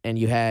had, and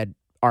you had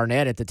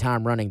Arnett at the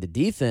time running the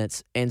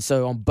defense. And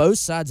so on both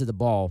sides of the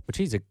ball. Which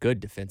he's a good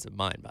defensive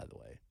mind, by the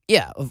way.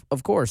 Yeah,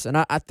 of course. And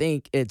I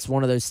think it's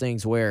one of those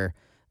things where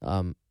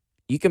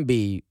you can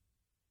be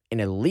an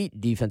elite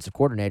defensive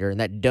coordinator, and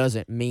that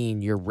doesn't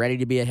mean you're ready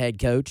to be a head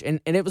coach. And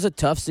it was a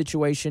tough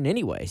situation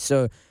anyway.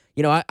 So,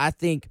 I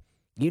think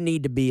you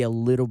need to be a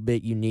little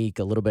bit unique,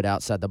 a little bit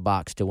outside the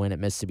box to win at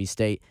Mississippi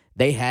State.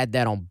 They had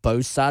that on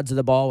both sides of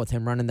the ball with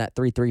him running that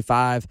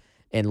 3-3-5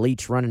 and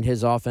Leach running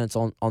his offense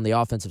on the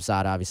offensive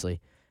side, obviously.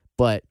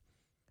 But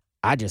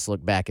I just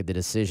look back at the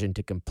decision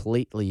to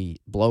completely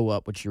blow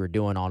up what you were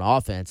doing on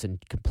offense and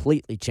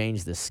completely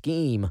change the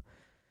scheme.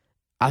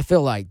 I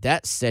feel like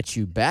that sets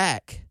you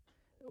back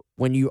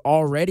when you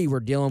already were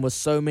dealing with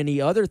so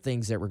many other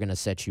things that were going to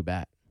set you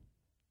back.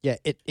 Yeah,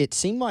 it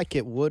seemed like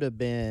it would have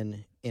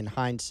been in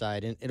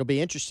hindsight, and it'll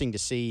be interesting to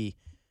see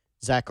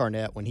Zach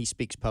Arnett when he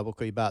speaks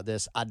publicly about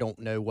this. I don't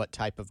know what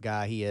type of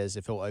guy he is,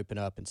 if he'll open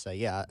up and say,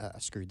 yeah, I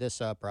screwed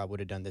this up or I would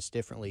have done this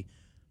differently.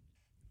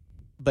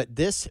 But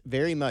this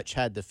very much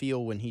had the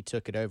feel when he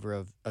took it over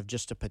of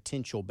just a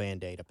potential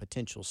Band-Aid, a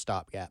potential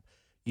stopgap.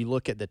 You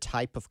look at the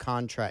type of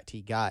contract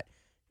he got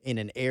in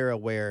an era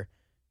where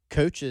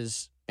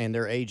coaches and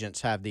their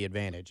agents have the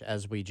advantage,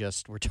 as we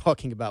just were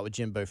talking about with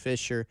Jimbo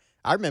Fisher.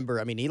 I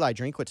remember, Eli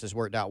Drinkwitz has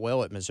worked out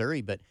well at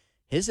Missouri, but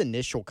his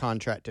initial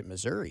contract at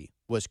Missouri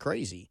was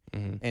crazy.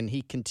 Mm-hmm. And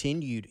he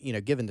continued,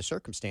 given the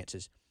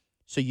circumstances.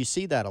 So you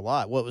see that a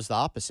lot. What was the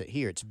opposite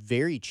here? It's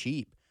very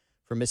cheap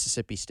for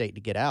Mississippi State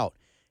to get out.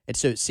 And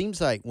so it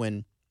seems like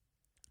when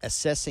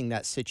assessing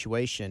that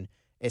situation,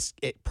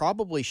 it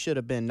probably should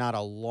have been not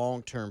a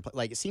long-term play.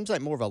 Like, it seems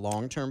like more of a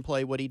long-term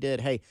play what he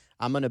did. Hey,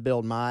 I'm going to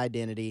build my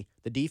identity.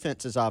 The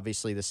defense is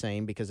obviously the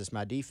same because it's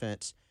my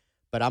defense,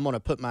 but I'm going to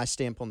put my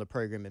stamp on the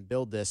program and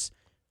build this,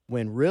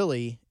 when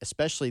really,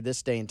 especially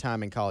this day and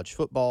time in college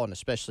football, and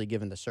especially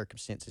given the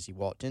circumstances he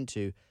walked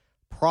into,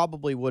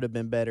 probably would have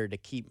been better to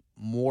keep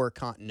more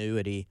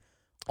continuity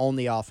on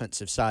the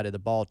offensive side of the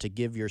ball to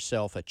give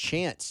yourself a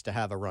chance to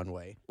have a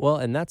runway. Well,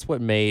 and that's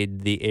what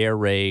made the air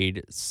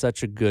raid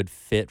such a good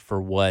fit for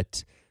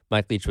what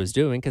Mike Leach was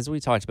doing, because we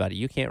talked about it.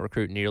 You can't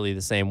recruit nearly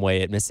the same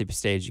way at Mississippi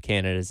State as you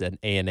can as at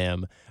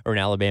A&M or in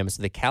Alabama.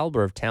 So the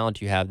caliber of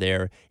talent you have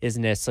there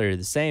isn't necessarily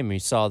the same. You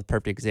saw the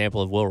perfect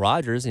example of Will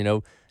Rogers,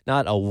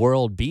 not a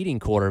world-beating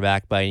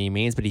quarterback by any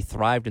means, but he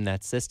thrived in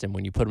that system.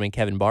 When you put him in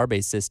Kevin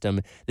Barbay's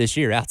system this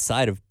year,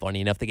 outside of,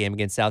 funny enough, the game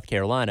against South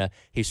Carolina,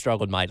 he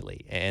struggled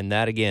mightily. And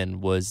that, again,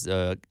 was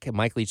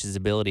Mike Leach's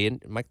ability. And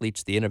Mike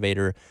Leach, the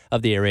innovator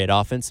of the air raid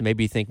offense, and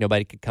maybe you think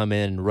nobody could come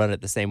in and run it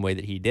the same way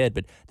that he did,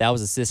 but that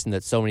was a system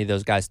that so many of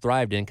those guys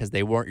thrived in because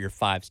they weren't your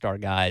five-star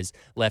guys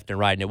left and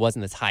right, and it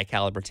wasn't this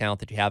high-caliber talent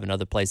that you have in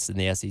other places in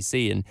the SEC.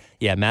 And,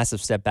 yeah, massive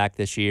step back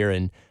this year.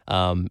 And,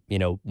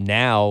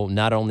 now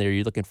not only are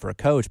you looking for a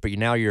coach, but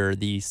now you're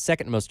the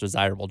second most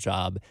desirable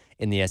job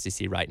in the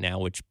SEC right now,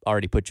 which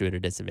already puts you at a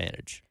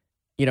disadvantage.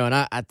 And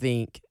I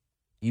think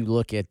you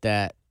look at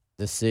that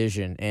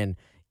decision, and,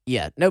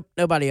 yeah,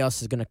 nobody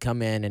else is going to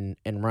come in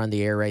and run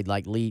the air raid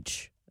like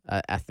Leach.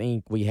 I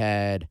think we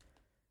had,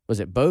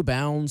 was it Bo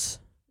Bounds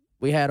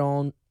we had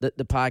on the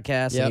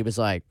podcast? Yep. And he was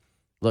like,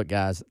 look,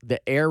 guys, the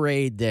air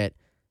raid that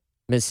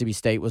Mississippi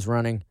State was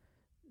running,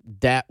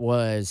 that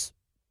was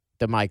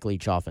the Mike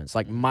Leach offense.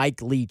 Like,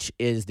 Mike Leach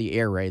is the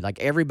air raid. Like,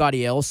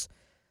 everybody else,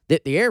 the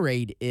air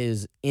raid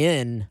is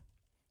in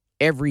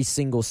every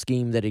single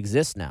scheme that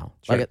exists now.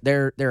 Sure. Like,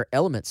 there are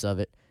elements of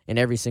it in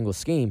every single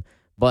scheme.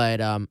 But,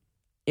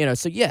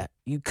 so, yeah,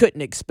 you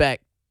couldn't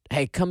expect,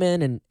 hey, come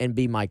in and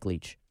be Mike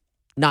Leach.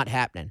 Not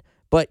happening.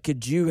 But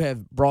could you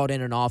have brought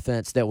in an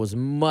offense that was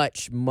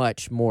much,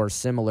 much more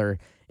similar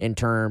in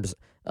terms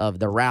of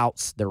the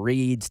routes, the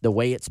reads, the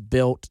way it's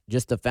built,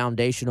 just the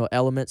foundational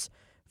elements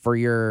for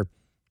your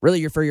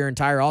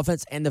entire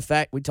offense, and the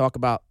fact we talk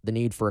about the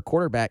need for a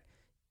quarterback.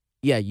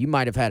 Yeah, you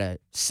might have had a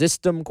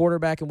system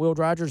quarterback in Will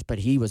Rogers, but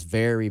he was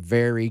very,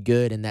 very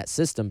good in that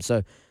system.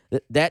 So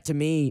that to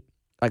me,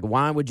 like,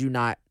 why would you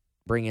not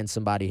bring in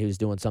somebody who's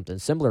doing something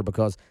similar,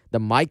 because the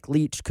Mike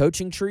Leach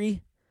coaching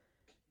tree,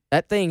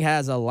 that thing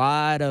has a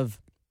lot of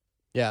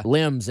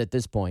limbs at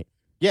this point.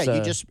 Yeah, So,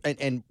 you just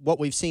and what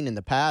we've seen in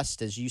the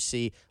past is you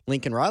see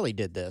Lincoln Riley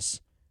did this.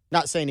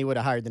 Not saying he would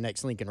have hired the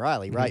next Lincoln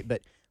Riley, right?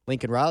 But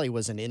Lincoln Riley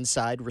was an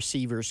inside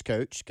receivers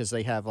coach, because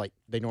they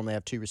normally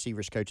have 2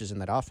 receivers coaches in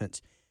that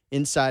offense.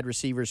 Inside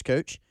receivers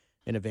coach,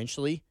 and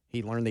eventually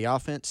he learned the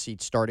offense. He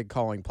started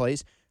calling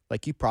plays.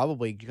 Like, you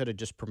probably could have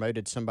just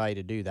promoted somebody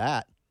to do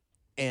that,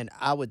 and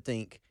I would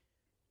think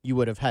you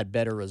would have had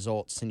better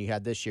results than you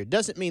had this year.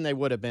 Doesn't mean they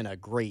would have been a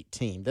great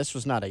team. This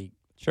was not a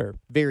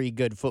very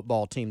good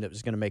football team that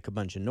was going to make a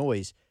bunch of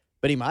noise,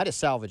 but he might have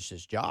salvaged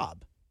his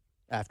job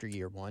after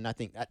year 1. I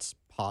think that's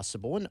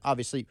possible. And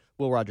obviously,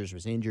 Will Rogers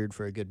was injured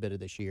for a good bit of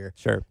this year.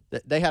 Sure.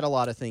 They had a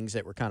lot of things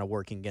that were kind of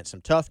working against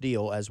them. Tough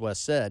deal, as Wes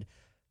said,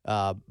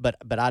 but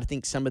I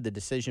think some of the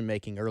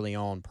decision-making early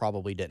on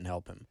probably didn't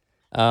help him.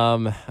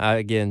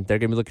 Again, they're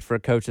going to be looking for a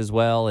coach as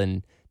well,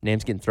 and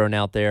names getting thrown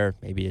out there.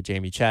 Maybe a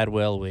Jamie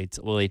Chadwell,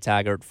 Willie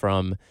Taggart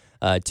from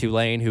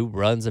Tulane, who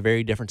runs a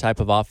very different type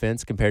of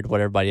offense compared to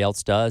what everybody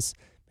else does.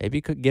 Maybe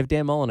you could give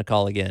Dan Mullen a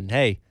call again.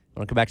 Hey,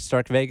 want to come back to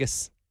Stark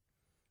Vegas?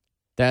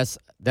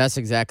 That's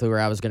exactly where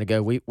I was going to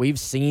go. We've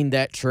seen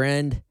that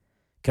trend,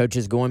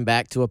 coaches going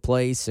back to a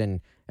place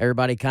and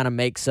everybody kind of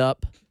makes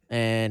up.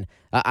 And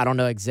I don't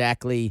know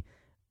exactly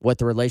what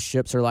the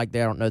relationships are like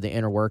there. I don't know the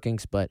inner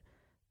workings, but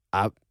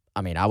I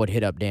would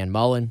hit up Dan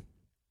Mullen,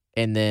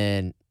 and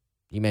then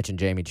you mentioned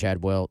Jamie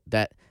Chadwell.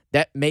 That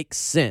makes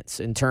sense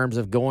in terms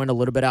of going a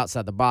little bit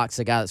outside the box,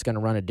 a guy that's going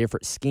to run a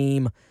different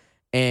scheme.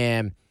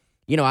 And,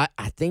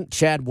 I think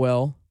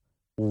Chadwell,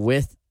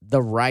 with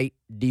the right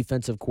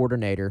defensive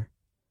coordinator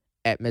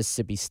at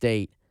Mississippi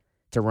State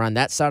to run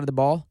that side of the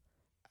ball,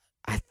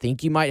 I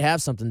think you might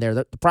have something there.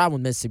 The problem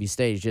with Mississippi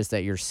State is just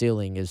that your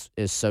ceiling is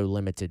so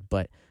limited.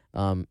 But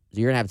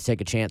you're gonna have to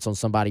take a chance on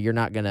somebody. You're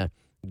not gonna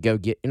go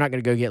get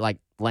like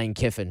Lane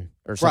Kiffin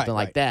or something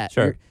like that.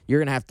 Sure. You're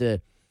gonna have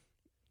to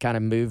kind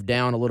of move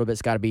down a little bit.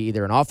 It's got to be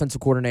either an offensive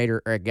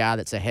coordinator or a guy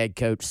that's a head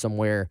coach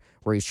somewhere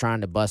where he's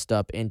trying to bust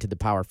up into the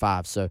Power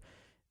 5. So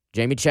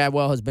Jamie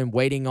Chadwell has been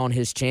waiting on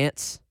his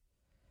chance.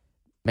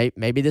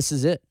 Maybe this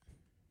is it.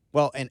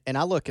 Well, and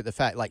I look at the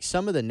fact, like,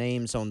 some of the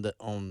names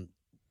on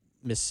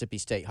Mississippi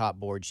State hot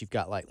boards, you've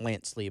got like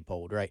Lance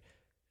Leopold, right?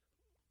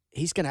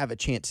 He's going to have a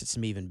chance at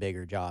some even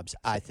bigger jobs,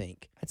 I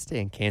think. I'd stay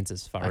in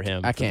Kansas if I were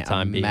him. I for the can't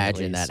time being, at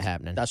imagine least. that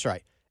happening. That's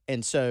right.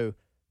 And so,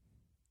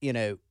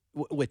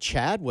 with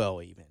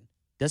Chadwell even,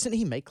 doesn't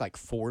he make like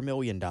 $4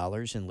 million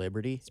in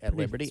Liberty at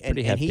Liberty? It's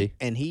pretty hefty.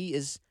 And he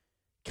is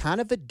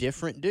kind of a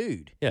different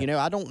dude.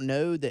 Yeah. I don't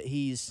know that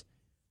he's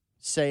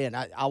saying,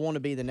 I want to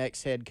be the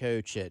next head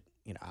coach at,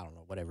 I don't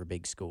know, whatever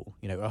big school,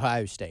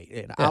 Ohio State.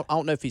 And Yeah. I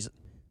don't know if he's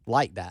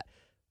like that.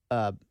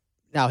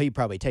 Now, he'd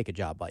probably take a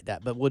job like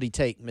that, but would he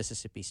take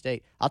Mississippi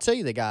State? I'll tell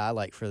you the guy I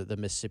like for the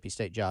Mississippi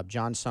State job,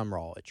 John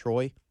Sumrall at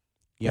Troy.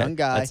 Young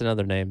guy. That's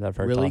another name that I've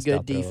heard Really tossed good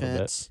out there a little bit.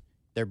 defense.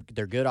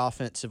 They're good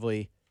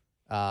offensively.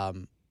 I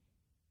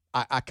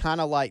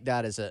kind of like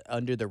that as a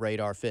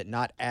under-the-radar fit.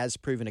 Not as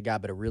proven a guy,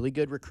 but a really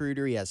good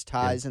recruiter. He has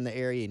ties in the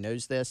area. He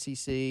knows the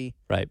SEC.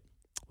 Right.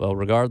 Well,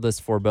 regardless,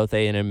 for both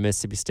A&M and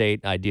Mississippi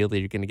State, ideally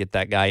you're going to get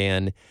that guy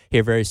in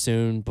here very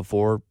soon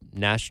before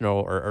national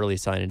or early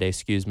signing day,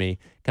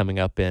 coming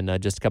up in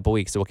just a couple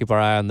weeks. So we'll keep our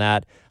eye on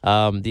that.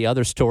 The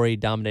other story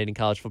dominating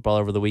college football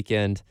over the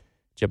weekend,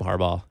 Jim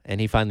Harbaugh.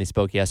 And he finally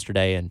spoke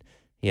yesterday, and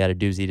he had a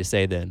doozy to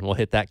say then. We'll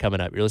hit that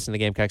coming up. You're listening to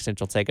the Gamecock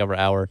Central Takeover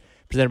Hour,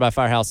 presented by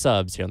Firehouse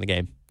Subs here on the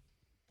game.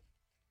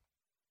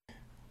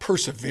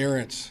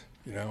 Perseverance,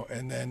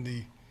 and then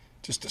the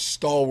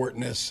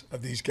stalwartness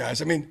of these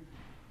guys.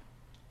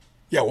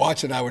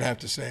 Watson, I would have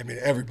to say,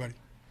 everybody.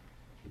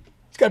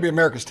 It's got to be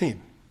America's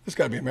team. It's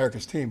got to be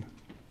America's team.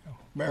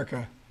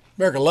 America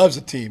loves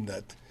a team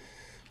that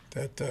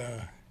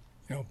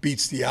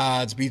beats the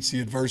odds, beats the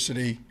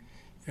adversity,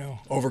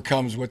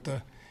 overcomes what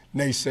the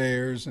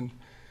naysayers and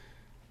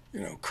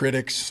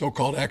critics,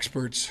 so-called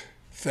experts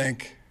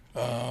think.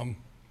 That's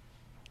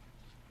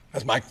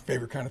my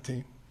favorite kind of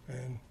team.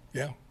 And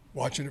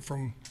watching it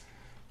from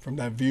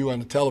that view on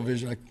the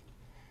television,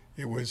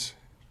 it was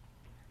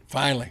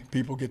finally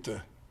people get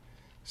to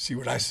see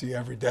what I see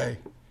every day.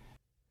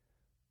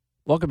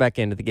 Welcome back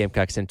into the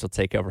Gamecock Central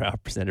Takeover Hour,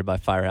 presented by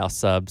Firehouse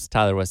Subs.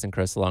 Tyler, West, and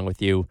Chris along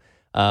with you.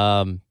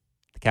 The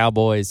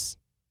Cowboys,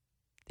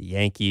 the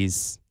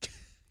Yankees,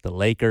 the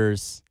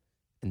Lakers,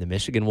 and the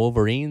Michigan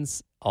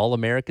Wolverines, all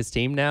America's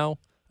team now,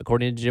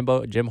 according to Jim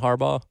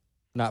Harbaugh.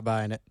 Not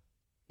buying it.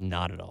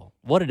 Not at all.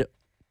 What a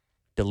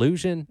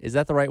delusion. Is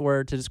that the right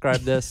word to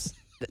describe this?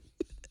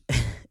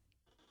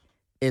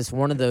 It's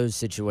one of those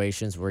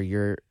situations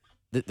where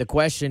the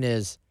question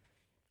is,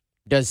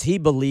 does he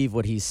believe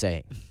what he's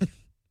saying?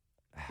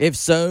 If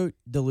so,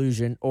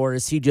 delusion, or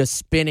is he just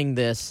spinning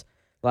this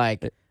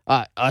like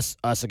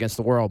us against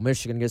the world,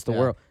 Michigan against the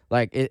world?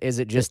 Like, is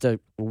it just a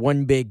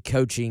one big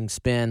coaching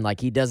spin? Like,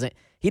 he doesn't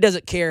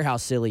care how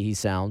silly he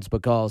sounds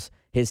because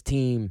his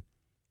team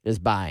is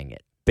buying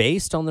it.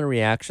 Based on the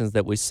reactions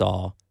that we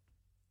saw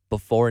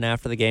before and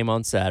after the game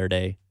on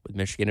Saturday with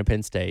Michigan and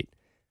Penn State.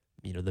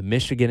 The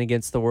Michigan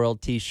against the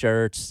world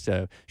T-shirts,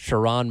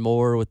 Sharon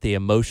Moore with the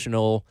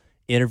emotional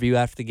interview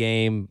after the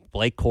game,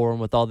 Blake Corum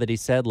with all that he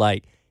said.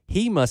 Like,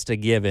 he must have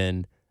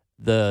given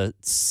the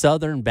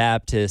Southern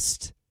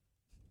Baptist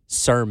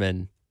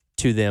sermon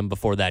to them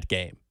before that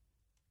game,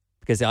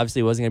 because obviously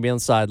he wasn't going to be on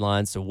the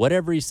sidelines. So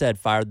whatever he said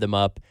fired them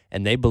up,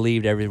 and they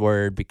believed every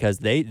word because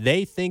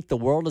they think the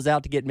world is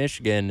out to get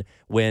Michigan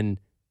when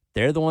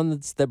they're the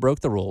ones that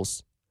broke the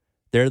rules.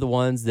 They're the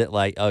ones that,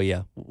 like, oh,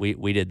 yeah,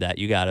 we did that.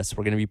 You got us.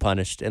 We're going to be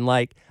punished. And,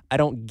 like, I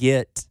don't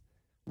get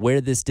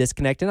where this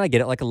disconnect, and I get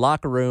it. Like a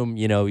locker room,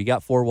 you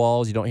got four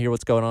walls. You don't hear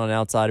what's going on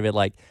outside of it.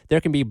 Like, there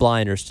can be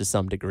blinders to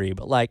some degree.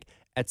 But, like,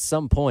 at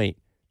some point,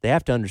 they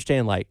have to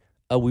understand, like,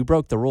 oh, we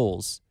broke the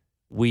rules.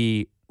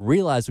 We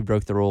realized we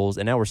broke the rules,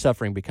 and now we're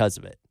suffering because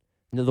of it.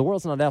 The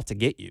world's not out to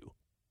get you.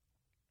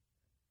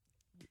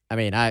 I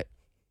mean, I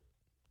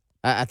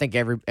think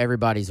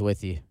everybody's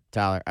with you,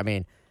 Tyler. I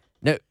mean,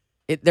 no,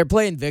 they're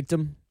playing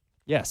victim.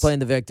 Yes, playing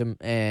the victim,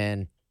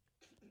 and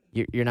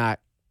you're not.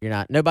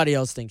 Nobody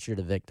else thinks you're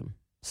the victim.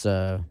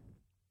 So,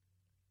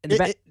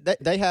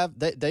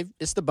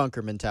 it's the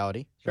bunker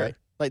mentality, sure. Right?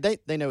 Like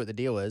they know what the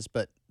deal is,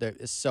 but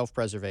it's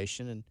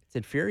self-preservation, and it's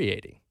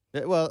infuriating.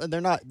 Well,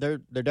 they're not. They're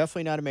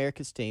definitely not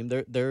America's team.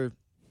 They're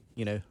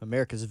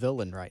America's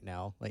villain right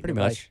now. Like, pretty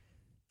much,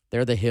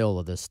 they're the heel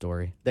of this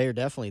story. They are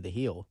definitely the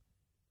heel.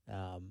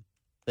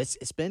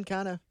 It's been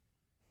kind of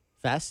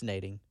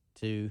fascinating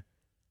to.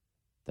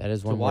 That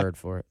is one word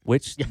for it.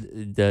 Which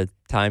the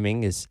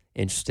timing is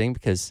interesting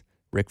because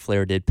Ric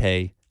Flair did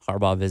pay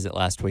Harbaugh a visit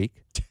last week.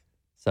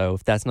 So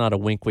if that's not a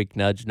wink, wink,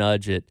 nudge,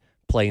 nudge at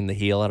playing the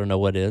heel, I don't know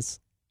what is.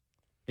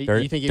 You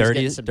think he was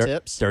getting some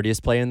tips?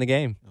 Dirtiest play in the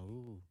game.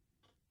 Ooh,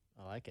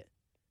 I like it.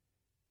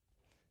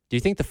 Do you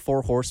think the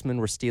Four Horsemen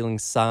were stealing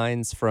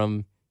signs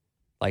from,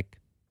 like,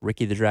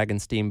 Ricky the Dragon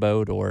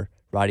Steamboat or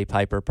Roddy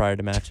Piper prior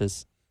to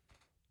matches?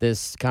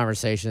 This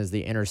conversation is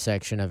the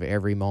intersection of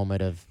every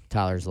moment of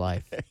Tyler's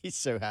life. He's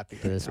so happy.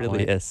 To this really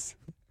point. Is.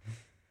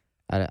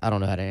 I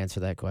don't know how to answer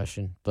that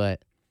question,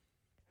 but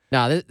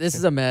no, this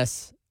is a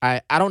mess.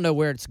 I don't know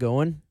where it's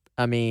going.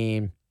 I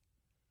mean,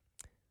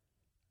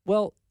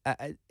 well,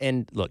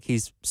 and look,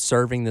 he's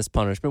serving this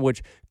punishment,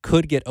 which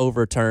could get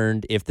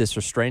overturned if this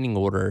restraining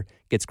order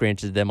gets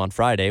granted to them on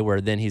Friday,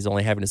 where then he's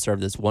only having to serve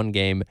this one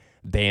game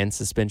ban,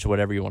 suspension,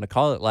 whatever you want to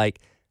call it.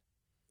 Like,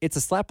 it's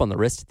a slap on the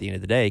wrist at the end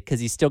of the day because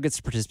he still gets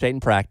to participate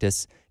in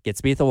practice, gets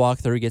to be at the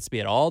walkthrough, gets to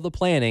be at all the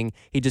planning.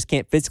 He just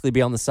can't physically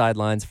be on the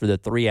sidelines for the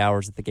 3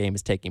 hours that the game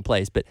is taking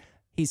place. But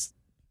he's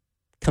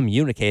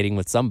communicating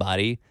with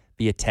somebody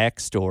via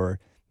text, or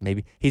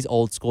maybe he's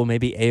old school,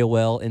 maybe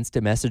AOL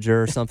Instant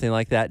Messenger or something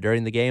like that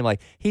during the game.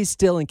 Like, he's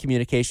still in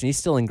communication. He's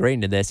still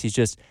ingrained in this. He's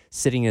just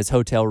sitting in his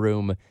hotel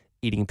room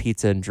eating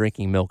pizza and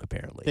drinking milk,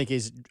 apparently. I think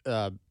he's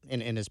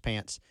in his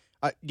pants.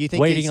 Do you think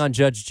waiting on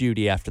Judge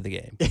Judy after the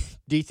game?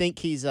 Do you think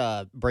he's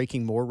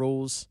breaking more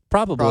rules?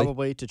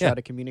 Probably to try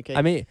to communicate.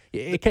 I mean,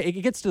 it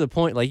gets to the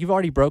point, like, you've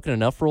already broken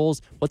enough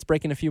rules. What's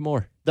breaking a few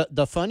more?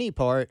 The funny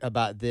part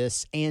about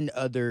this and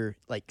other,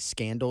 like,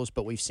 scandals,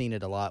 but we've seen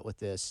it a lot with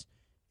this,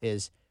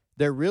 is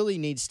there really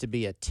needs to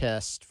be a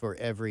test for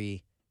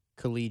every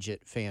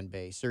collegiate fan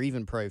base or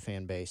even pro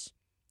fan base,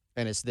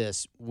 and it's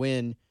this: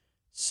 when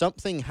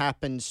something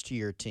happens to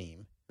your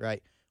team,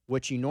 right?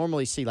 What you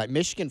normally see, like,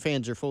 Michigan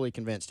fans are fully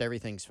convinced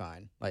everything's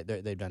fine. Like,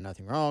 they've done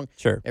nothing wrong.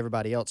 Sure.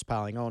 Everybody else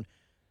piling on.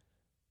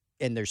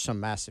 And there's some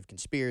massive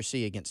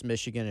conspiracy against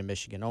Michigan and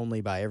Michigan only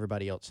by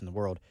everybody else in the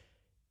world.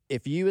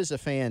 If you as a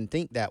fan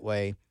think that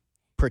way,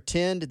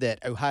 pretend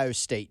that Ohio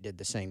State did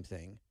the same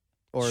thing.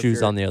 Or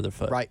shoes on the other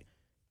foot. Right.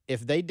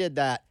 If they did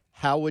that,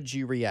 how would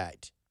you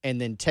react?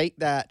 And then take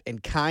that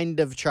and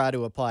kind of try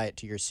to apply it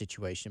to your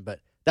situation.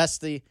 But that's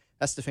the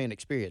fan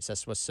experience.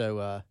 That's what's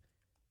so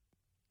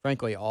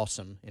frankly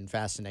awesome and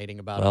fascinating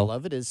about all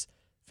of it, is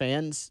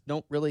fans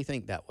don't really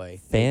think that way.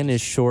 Fan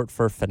is short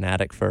for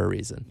fanatic for a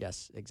reason.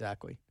 Yes,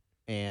 exactly.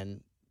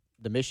 And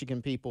the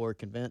Michigan people are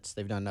convinced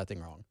they've done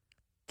nothing wrong.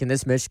 Can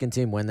this Michigan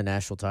team win the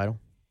national title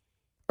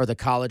or the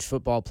college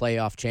football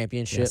playoff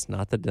championship? Yes,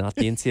 not the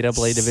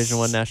NCAA Division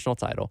I national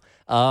title.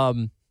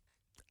 I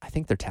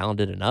think they're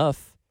talented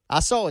enough. I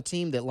saw a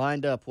team that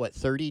lined up,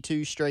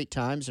 32 straight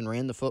times and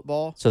ran the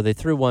football. So they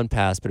threw one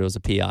pass, but it was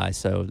a PI,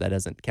 so that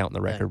doesn't count in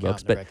the record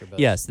books. But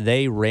yes,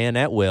 they ran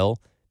at will.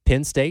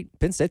 Penn State's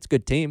a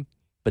good team,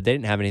 but they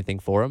didn't have anything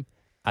for them.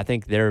 I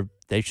think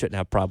they shouldn't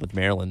have a problem with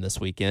Maryland this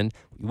weekend.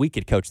 We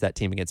could coach that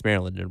team against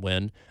Maryland and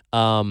win.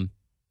 I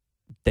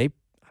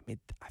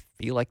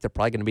feel like they're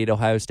probably going to beat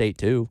Ohio State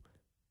too.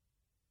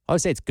 Ohio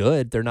State's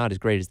good. They're not as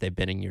great as they've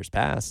been in years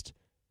past.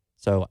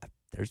 So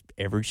there's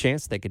every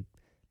chance they could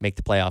make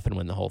the playoff and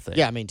win the whole thing.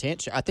 Yeah, I mean,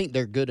 I think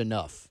they're good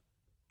enough.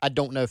 I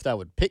don't know if that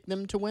would pick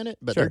them to win it,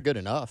 but sure. They're good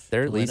enough.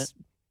 They're to at win least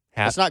it.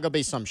 It's not going to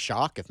be some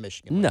shock if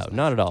Michigan wins. No,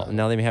 not at all.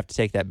 Now they may have to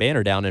take that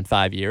banner down in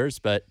 5 years,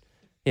 but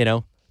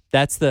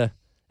that's the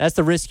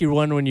risk you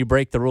run when you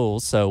break the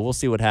rules. So we'll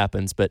see what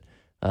happens. But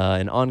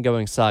an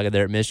ongoing saga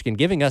there at Michigan,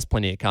 giving us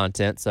plenty of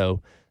content.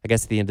 So I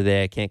guess at the end of the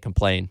day, I can't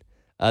complain.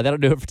 That'll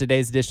do it for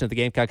today's edition of the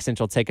Gamecock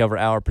Central Takeover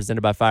Hour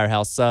presented by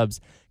Firehouse Subs.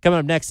 Coming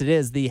up next, it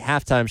is the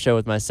halftime show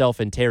with myself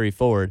and Terry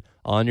Ford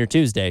on your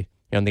Tuesday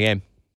here on the game.